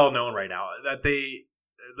pretty well known right now that the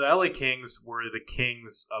LA Kings were the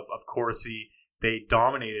kings of Corsi. They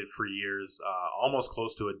dominated for years, almost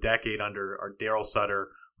close to a decade under Daryl Sutter,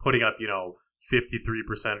 putting up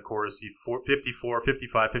 53% Corsi, 54,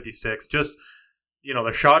 55, 56. Just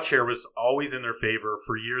the shot share was always in their favor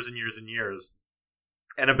for years and years and years.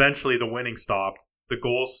 And eventually the winning stopped, the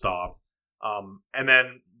goals stopped, and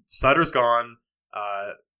then Sutter's gone.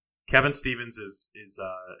 Kevin Stevens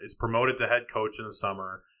is promoted to head coach in the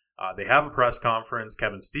summer. They have a press conference.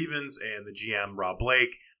 Kevin Stevens and the GM Rob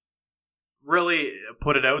Blake really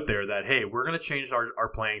put it out there that, hey, we're going to change our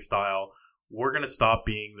playing style. We're going to stop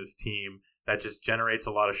being this team that just generates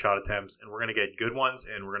a lot of shot attempts, and we're going to get good ones,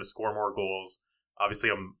 and we're going to score more goals. Obviously,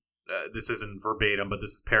 this isn't verbatim, but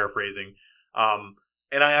this is paraphrasing.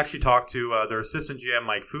 And I actually talked to their assistant GM,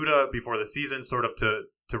 Mike Fuda, before the season, sort of to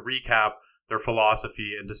recap their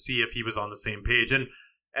philosophy and to see if he was on the same page.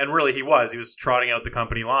 And really he was. He was trotting out the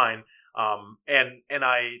company line. And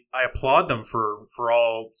I applaud them for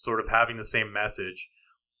all sort of having the same message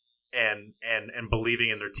and believing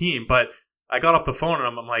in their team. But I got off the phone and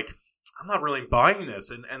I'm like, I'm not really buying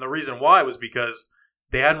this. And the reason why was because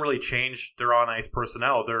they hadn't really changed their on-ice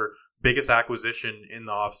personnel. Their biggest acquisition in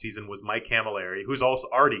the offseason was Mike Camilleri, who's also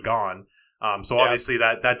already gone. So obviously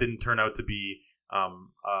that didn't turn out to be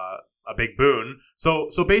a big boon. So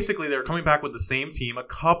basically they're coming back with the same team, a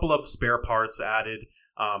couple of spare parts added.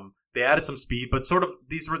 They added some speed, but sort of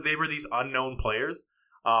they were these unknown players.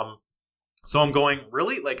 So I'm going,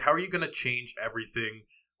 really? Like, how are you going to change everything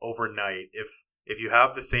overnight if you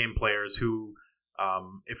have the same players who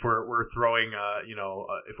if we're throwing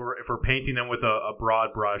if we're painting them with a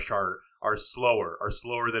broad brush are slower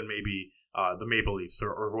than maybe the Maple Leafs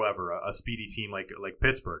or whoever, a speedy team like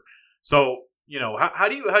Pittsburgh. So how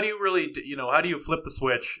do you really how do you flip the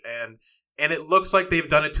switch, and it looks like they've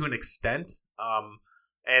done it to an extent,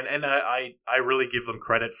 and I really give them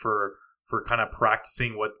credit for kind of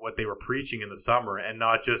practicing what they were preaching in the summer and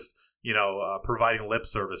not just providing lip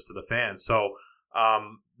service to the fans. So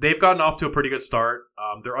they've gotten off to a pretty good start.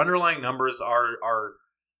 Their underlying numbers are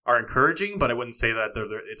encouraging, but I wouldn't say that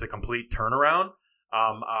it's a complete turnaround.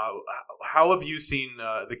 How have you seen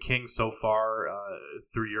the Kings so far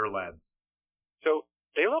through your lens? So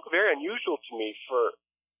they look very unusual to me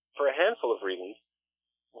for a handful of reasons.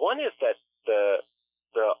 One is that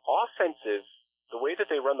the offensive, the way that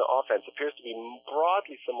they run the offense appears to be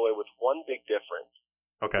broadly similar with one big difference.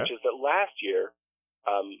 Okay. Which is that last year,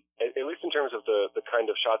 at least in terms of the kind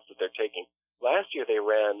of shots that they're taking, last year they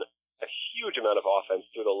ran a huge amount of offense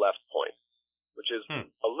through the left point, which is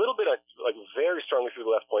a little bit like very strongly through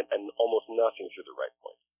the left point and almost nothing through the right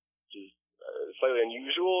point, which is slightly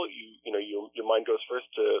unusual. Your mind goes first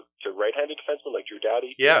to right-handed defensemen like Drew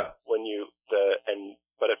Doughty. Yeah.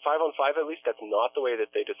 But at 5-on-5 at least, that's not the way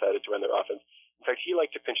that they decided to run their offense. In fact, he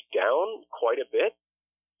liked to pinch down quite a bit,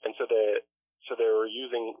 and so they were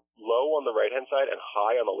using low on the right-hand side and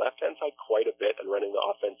high on the left-hand side quite a bit and running the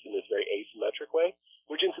offense in this very asymmetric way,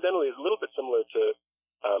 which incidentally is a little bit similar to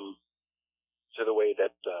the way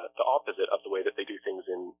that the opposite of the way that they do things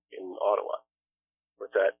in Ottawa,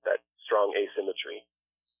 with that strong asymmetry.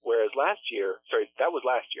 Whereas that was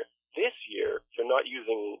last year. This year, they're not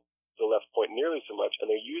using the left point nearly so much, and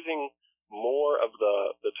they're using more of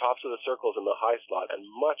the tops of the circles in the high slot and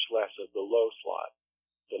much less of the low slot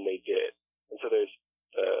than they did. And so there's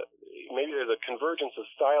maybe there's a convergence of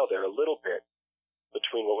style there a little bit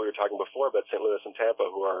between what we were talking before about St. Louis and Tampa,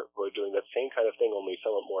 who are doing that same kind of thing, only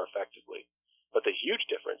somewhat more effectively. But the huge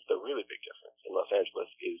difference, the really big difference in Los Angeles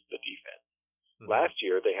is the defense. Mm-hmm. Last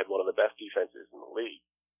year, they had one of the best defenses in the league,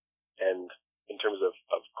 and in terms of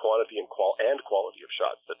quantity and quality of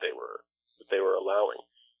shots that they were allowing.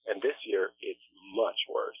 And this year, it's much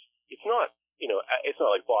worse. It's not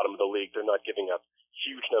like bottom of the league. They're not giving up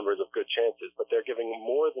huge numbers of good chances, but they're giving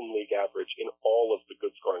more than league average in all of the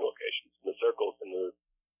good scoring locations, in the circles, in the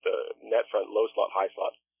net front, low slot, high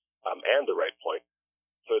slot, and the right point.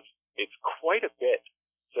 So it's quite a bit.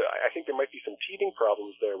 So I think there might be some teething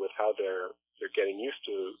problems there with how they're getting used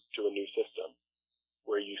to a new system,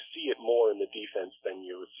 where you see it more in the defense than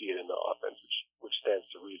you would see it in the offense, which stands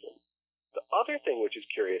to reason. The other thing which is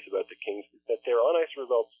curious about the Kings is that their on-ice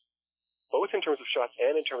results, both in terms of shots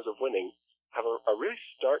and in terms of winning, have a really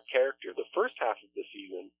stark character. The first half of the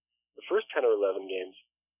season, the first 10 or 11 games,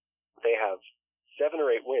 they have 7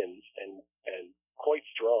 or 8 wins and quite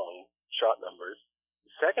strong shot numbers.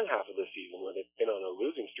 The second half of the season, where they've been on a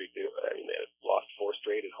losing streak, they've lost 4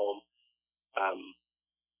 straight at home,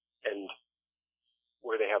 and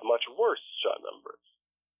where they have much worse shot numbers.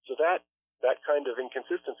 So that kind of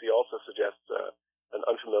inconsistency also suggests an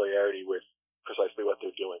unfamiliarity with precisely what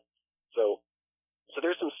they're doing. So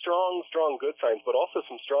there's some strong good signs, but also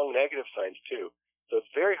some strong negative signs too. So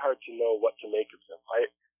it's very hard to know what to make of them.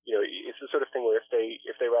 It's the sort of thing where if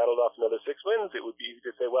they rattled off another 6 wins, it would be easy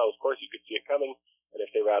to say, well, of course you could see it coming. And if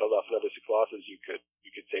they rattled off another 6 losses, you could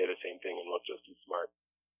say the same thing and look just as smart.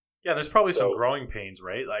 Yeah, there's probably some growing pains,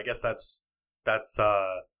 right? I guess that's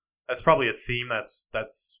probably a theme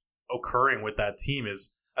that's occurring with that team.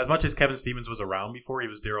 Is as much as Kevin Stevens was around before, he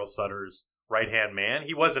was Daryl Sutter's right-hand man.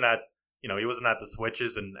 He wasn't at the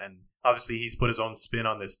switches, and obviously he's put his own spin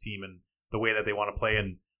on this team and the way that they want to play,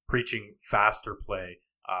 and preaching faster play,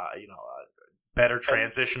 better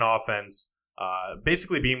transition offense,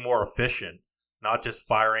 basically being more efficient, not just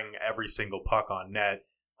firing every single puck on net,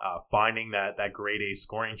 finding that grade A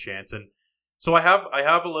scoring chance. And so I have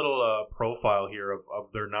a little profile here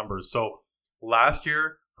of their numbers. So last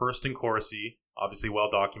year, first in Corsi, obviously well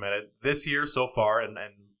documented. This year so far, and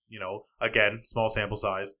again, small sample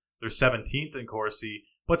size, they're 17th in Corsi,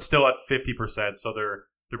 but still at 50%. So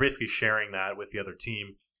they're basically sharing that with the other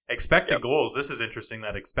team. Expected goals. This is interesting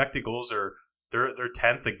that expected goals they're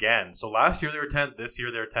 10th again. So last year they were 10th. This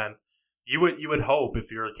year they're 10th. You would hope,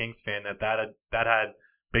 if you're a Kings fan, that had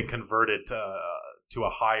been converted to a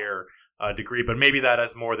higher degree, but maybe that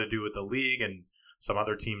has more to do with the league and some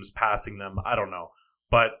other teams passing them. I don't know,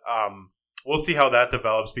 but we'll see how that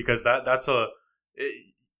develops, because that's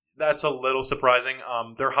a little surprising.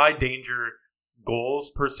 Their high danger goals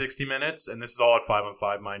per 60 minutes, and this is all at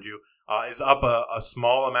 5-on-5, mind you, is up a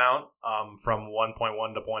small amount from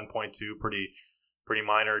 1.1 to 1.2. Pretty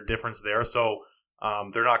minor difference there. So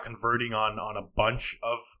they're not converting on a bunch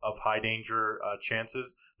of high danger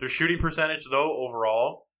chances. Their shooting percentage, though,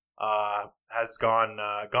 overall has gone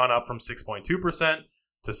up from 6.2%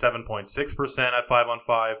 to 7.6% at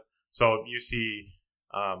 5-on-5. So you see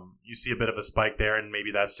a bit of a spike there, and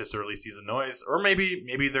maybe that's just early season noise, or maybe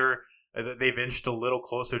they've inched a little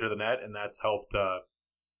closer to the net, and that's helped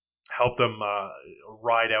them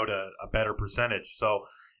ride out a better percentage. So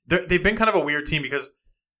they've been kind of a weird team, because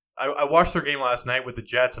I watched their game last night with the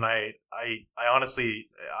Jets, and I honestly,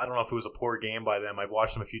 I don't know if it was a poor game by them. I've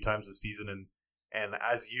watched them a few times this season, and And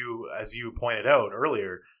as you pointed out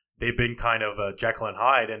earlier, they've been kind of Jekyll and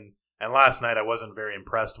Hyde. And last night I wasn't very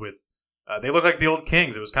impressed with. They look like the old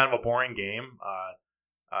Kings. It was kind of a boring game.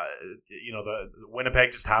 The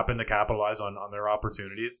Winnipeg just happened to capitalize on their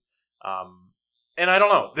opportunities. And I don't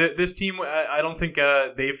know. This team, I don't think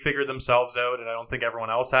they've figured themselves out, and I don't think everyone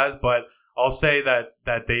else has. But I'll say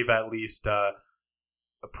that they've at least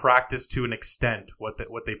practiced to an extent what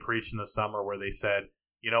they preached in the summer, where they said,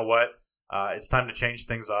 you know what, it's time to change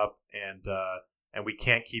things up, and we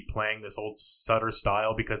can't keep playing this old Sutter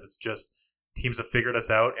style because it's just teams have figured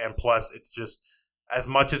us out, and plus it's just as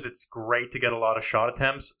much as it's great to get a lot of shot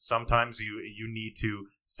attempts, sometimes you need to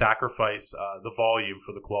sacrifice the volume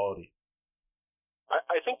for the quality.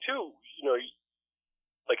 I think too,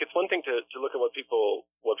 like it's one thing to look at what people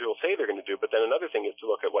say they're going to do, but then another thing is to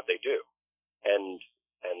look at what they do. And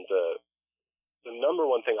the number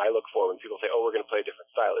one thing I look for when people say, "Oh, we're going to play a different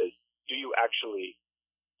style," is do you actually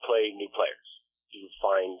play new players? Do you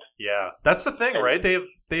find? Yeah, that's the thing, right?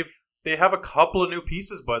 They have a couple of new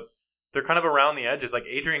pieces, but they're kind of around the edges. Like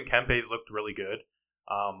Adrian Kempe's looked really good.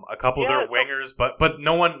 A couple of their wingers, but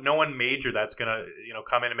no one major that's gonna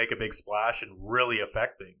come in and make a big splash and really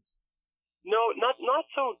affect things. No, not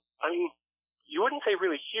so. I mean, you wouldn't say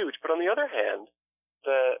really huge, but on the other hand,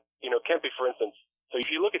 Kempe, for instance. So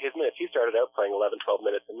if you look at his minutes, he started out playing 11, 12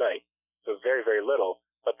 minutes a night, so very, very little.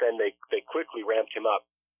 But then they quickly ramped him up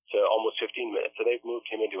to almost 15 minutes, so they've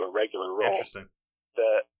moved him into a regular role. Interesting.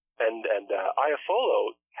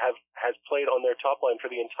 Iafolo has played on their top line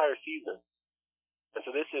for the entire season. And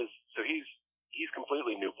so he's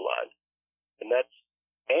completely new blood.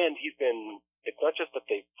 It's not just that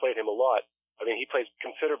they played him a lot. I mean, he plays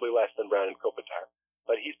considerably less than Brown and Kopitar,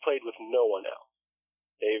 but he's played with no one else.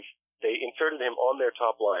 They inserted him on their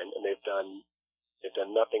top line, and they've done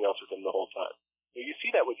nothing else with him the whole time. You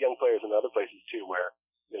see that with young players in other places too, where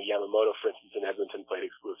Yamamoto, for instance, in Edmonton played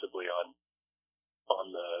exclusively on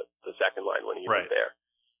the second line when he was there.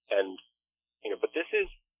 And but this is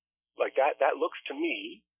like that looks to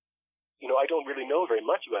me, I don't really know very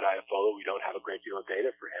much about Iafolo. We don't have a great deal of data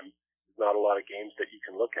for him. There's not a lot of games that you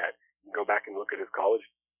can look at. You can go back and look at his college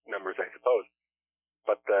numbers, I suppose.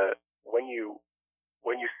 But when you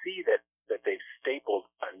see that they've stapled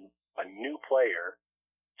a new player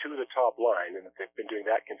to the top line, and that they've been doing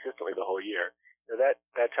that consistently the whole year, that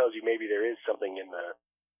tells you maybe there is something in the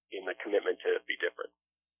commitment to be different.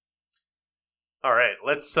 All right,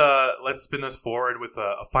 let's spin this forward with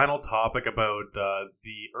a final topic about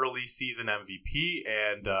the early season MVP,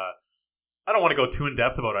 and I don't want to go too in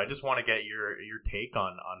depth about it. I just want to get your take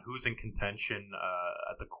on who's in contention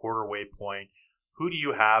at the quarter-way point. Who do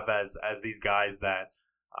you have as these guys that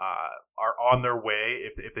are on their way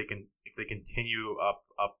if they continue up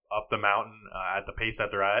the mountain at the pace that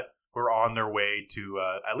they're at, who are on their way to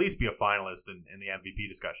at least be a finalist in the MVP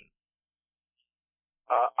discussion?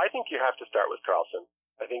 I think you have to start with Karlsson.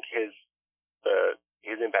 I think his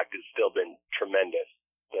impact has still been tremendous.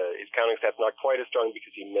 His counting stats not quite as strong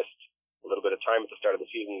because he missed a little bit of time at the start of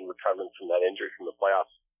the season recovering from that injury from the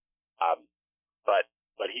playoffs. But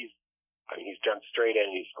he's jumped straight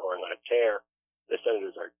in. He's scoring on a tear. The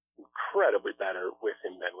Senators are incredibly better with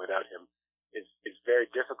him than without him. It's very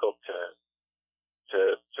difficult to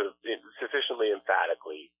sort of sufficiently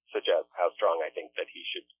emphatically suggest how strong I think that he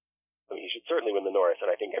should. I mean, he should certainly win the Norris,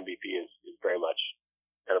 and I think MVP is very much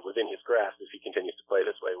kind of within his grasp if he continues to play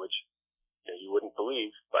this way, which you wouldn't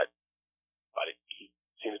believe, but he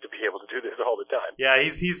seems to be able to do this all the time. Yeah,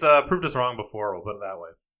 he's proved us wrong before. We'll put it that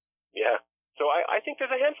way. Yeah. So I think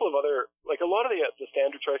there's a handful of other, like a lot of the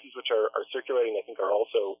standard choices which are circulating, I think are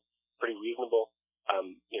also pretty reasonable.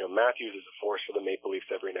 Matthews is a force for the Maple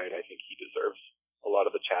Leafs every night. I think he deserves a lot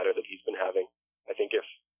of the chatter that he's been having. I think if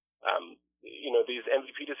these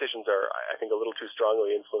MVP decisions are, I think, a little too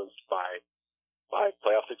strongly influenced by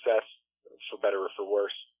playoff success, for better or for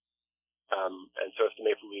worse. And so if the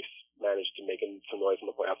Maple Leafs manage to make some noise in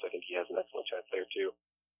the playoffs, I think he has an excellent chance there too.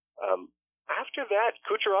 After that,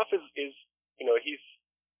 Kucherov is he's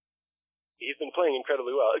been playing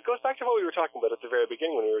incredibly well. It goes back to what we were talking about at the very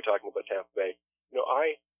beginning when we were talking about Tampa Bay.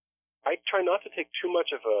 I try not to take too much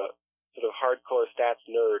of a sort of hardcore stats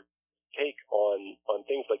nerd take on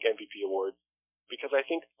things like MVP awards, because I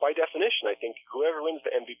think by definition, whoever wins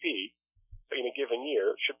the MVP in a given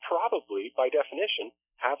year should probably, by definition,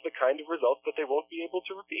 have the kind of results that they won't be able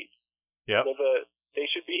to repeat. Yeah, they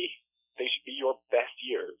should be your best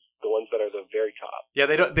years, the ones that are the very top.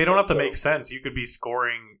 Yeah, they don't have to make sense. You could be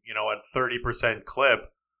scoring, at 30%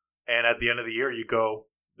 clip, and at the end of the year, you go,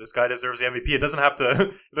 this guy deserves the MVP. It doesn't have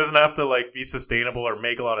to like be sustainable or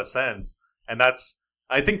make a lot of sense, and I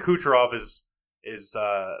think Kucherov is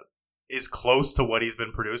is close to what he's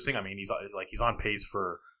been producing. I mean, he's on pace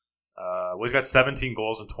for he's got 17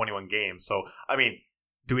 goals in 21 games. So I mean,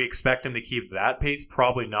 do we expect him to keep that pace?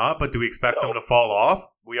 Probably not. But do we expect him to fall off?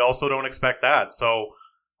 We also don't expect that. So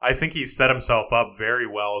I think he's set himself up very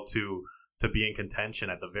well to be in contention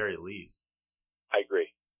at the very least. I agree.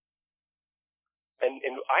 And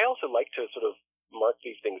I also like to sort of mark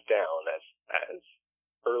these things down as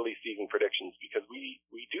early season predictions, because we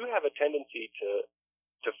do have a tendency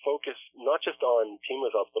to focus not just on team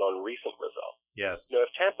results but on recent results. Yes. You know,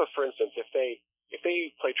 if Tampa, for instance, if they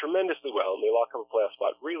play tremendously well and they lock up a playoff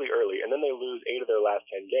spot really early and then they lose 8 of their last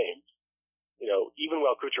 10 games, you know, even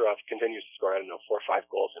while Kucherov continues to score, 4 or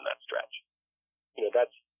 5 goals in that stretch, you know,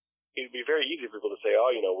 it'd be very easy for people to say,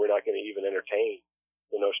 oh, you know, we're not going to even entertain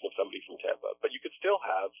the notion of somebody from Tampa. But you could still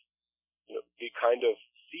have, you know, the kind of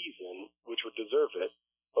season which would deserve it,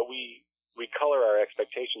 but we color our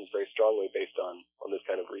expectations very strongly based on this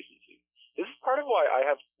kind of recency. This is part of why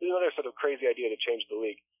this is another sort of crazy idea to change the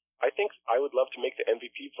league. I think I would love to make the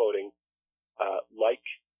MVP voting like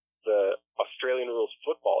the Australian rules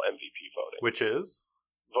football MVP voting. Which is?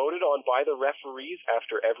 Voted on by the referees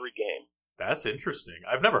after every game. That's interesting.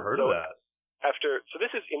 I've never heard of that. So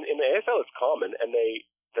this is in the AFL, it's common, and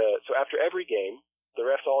so after every game, the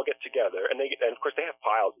refs all get together, and of course they have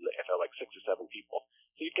piles in the AFL, like 6 or 7 people.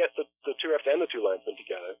 So you get the 2 refs and the 2 linesmen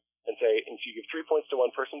together, and so you give 3 points to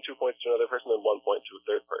one person, 2 points to another person, and 1 point to a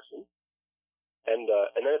third person. And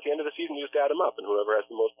then at the end of the season, you just add them up, and whoever has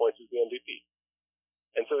the most points is the MVP.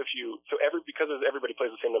 And so because everybody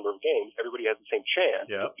plays the same number of games, everybody has the same chance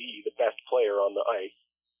to be the best player on the ice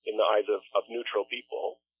in the eyes of neutral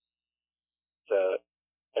people.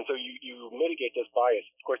 And so you mitigate this bias.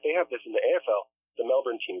 Of course, they have this in the AFL. The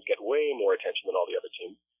Melbourne teams get way more attention than all the other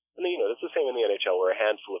teams. And then, you know, it's the same in the NHL, where a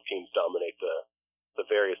handful of teams dominate the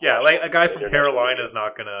various. Yeah, like a guy from Carolina is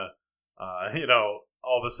not gonna,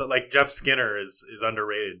 all of a sudden, like Jeff Skinner is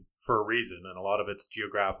underrated for a reason, and a lot of it's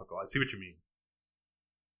geographical. I see what you mean.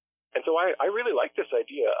 And so I really like this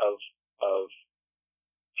idea of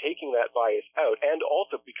taking that bias out, and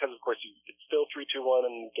also because, of course, it's still 3-2-1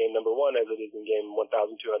 in game number 1 as it is in game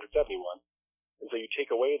 1,271. And so you take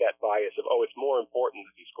away that bias of, it's more important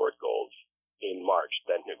that he scored goals in March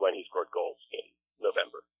than when he scored goals in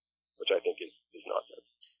November, which I think is nonsense.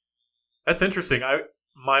 That's interesting.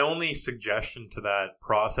 My only suggestion to that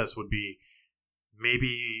process would be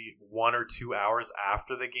maybe 1 or 2 hours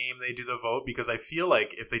after the game they do the vote, because I feel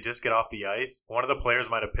like if they just get off the ice, one of the players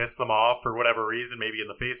might have pissed them off for whatever reason. Maybe in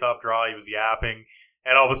the face-off draw he was yapping,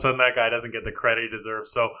 and all of a sudden that guy doesn't get the credit he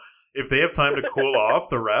deserves. So if they have time to cool off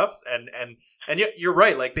the refs, and you're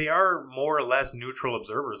right, like they are more or less neutral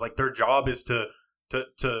observers. Like their job is to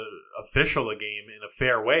official a game in a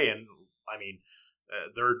fair way, and I mean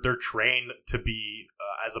they're trained to be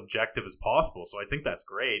as objective as possible. So I think that's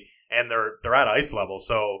great, and they're at ice level,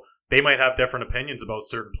 so they might have different opinions about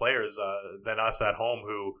certain players than us at home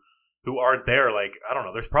who aren't there. Like I don't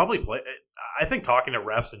know, there's probably I think talking to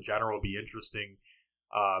refs in general would be interesting,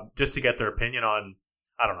 just to get their opinion on,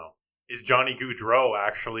 I don't know, is Johnny Gaudreau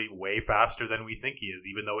actually way faster than we think he is,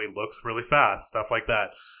 even though he looks really fast, stuff like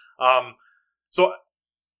that.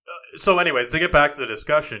 So anyways, to get back to the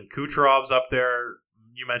discussion, Kucherov's up there.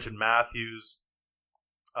 You mentioned Matthews,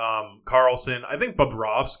 Carlson. I think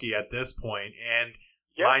Bobrovsky at this point, and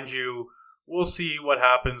mind you, we'll see what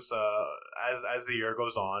happens as the year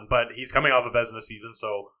goes on. But he's coming off of Vezina season,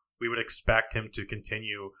 so we would expect him to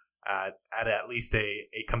continue at least a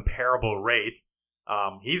comparable rate.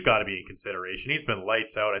 He's got to be in consideration. He's been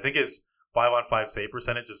lights out. I think his 5-on-5 save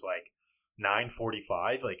percentage is like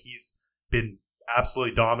 945. Like he's been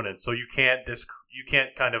absolutely dominant. So you can't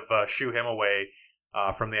kind of shoo him away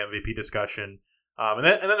from the MVP discussion. And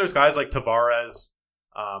then there's guys like Tavares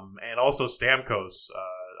and also Stamkos.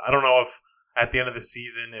 I don't know if at the end of the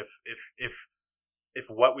season if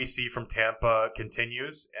what we see from Tampa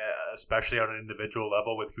continues, especially on an individual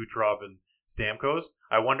level with Kucherov and Stamkos,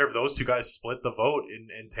 I wonder if those two guys split the vote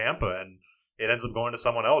in Tampa and it ends up going to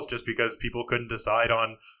someone else just because people couldn't decide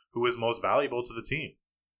on who is most valuable to the team.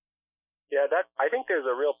 Yeah, I think there's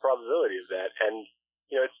a real probability of that, and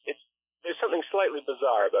you know, there's something slightly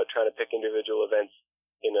bizarre about trying to pick individual events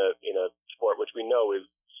in a sport which we know is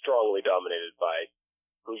strongly dominated by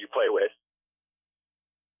who you play with.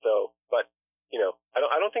 So, but you know, I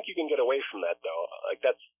don't think you can get away from that though. Like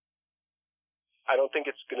I don't think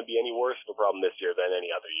it's going to be any worse of a problem this year than any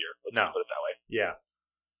other year. Let's put it that way. Yeah.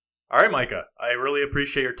 All right, Micah. I really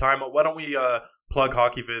appreciate your time. Why don't we plug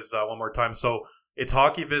HockeyViz one more time? So it's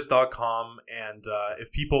hockeyviz.com, and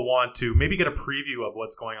if people want to maybe get a preview of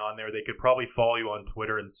what's going on there, they could probably follow you on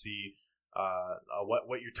Twitter and see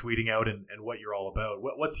what you're tweeting out and what you're all about.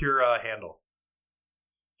 What's your handle?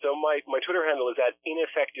 So my Twitter handle is at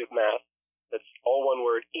ineffective math. That's all one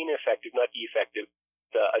word, ineffective, not effective.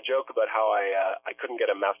 A joke about how I couldn't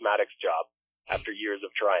get a mathematics job after years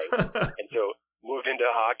of trying, and so moved into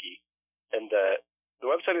hockey. And the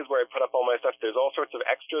website is where I put up all my stuff. There's all sorts of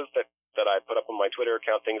extras that I put up on my Twitter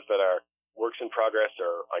account, things that are works in progress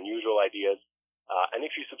or unusual ideas. And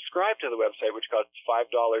if you subscribe to the website, which costs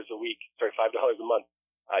 $5 a month,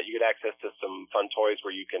 you get access to some fun toys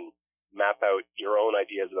where you can map out your own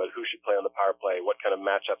ideas about who should play on the power play, what kind of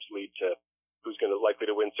matchups lead to who's going to likely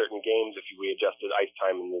to win certain games if we adjusted ice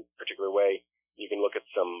time in a particular way. You can look at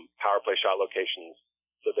some power play shot locations.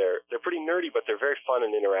 So they're pretty nerdy, but they're very fun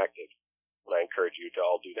and interactive. And I encourage you to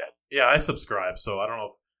all do that. Yeah, I subscribe, so I don't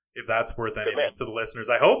know if that's worth anything to the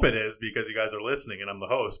listeners. I hope it is because you guys are listening and I'm the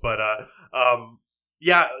host. But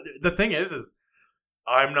yeah, the thing is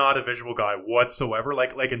I'm not a visual guy whatsoever.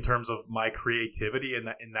 Like in terms of my creativity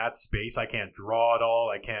in that space, I can't draw at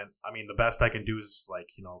all. The best I can do is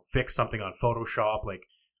fix something on Photoshop. Like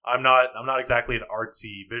I'm not exactly an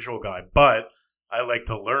artsy visual guy, but I like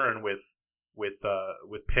to learn with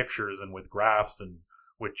pictures and with graphs and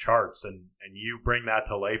with charts, and you bring that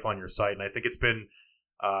to life on your site. And I think it's been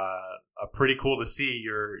pretty cool to see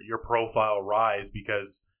your profile rise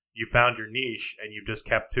because you found your niche and you've just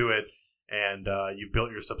kept to it. And you've built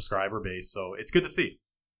your subscriber base, so it's good to see.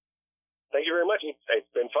 Thank you very much. It's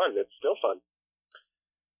been fun. It's still fun.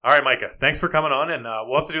 All right, Micah. Thanks for coming on, and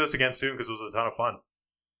we'll have to do this again soon because it was a ton of fun.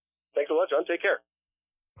 Thanks a lot, John. Take care.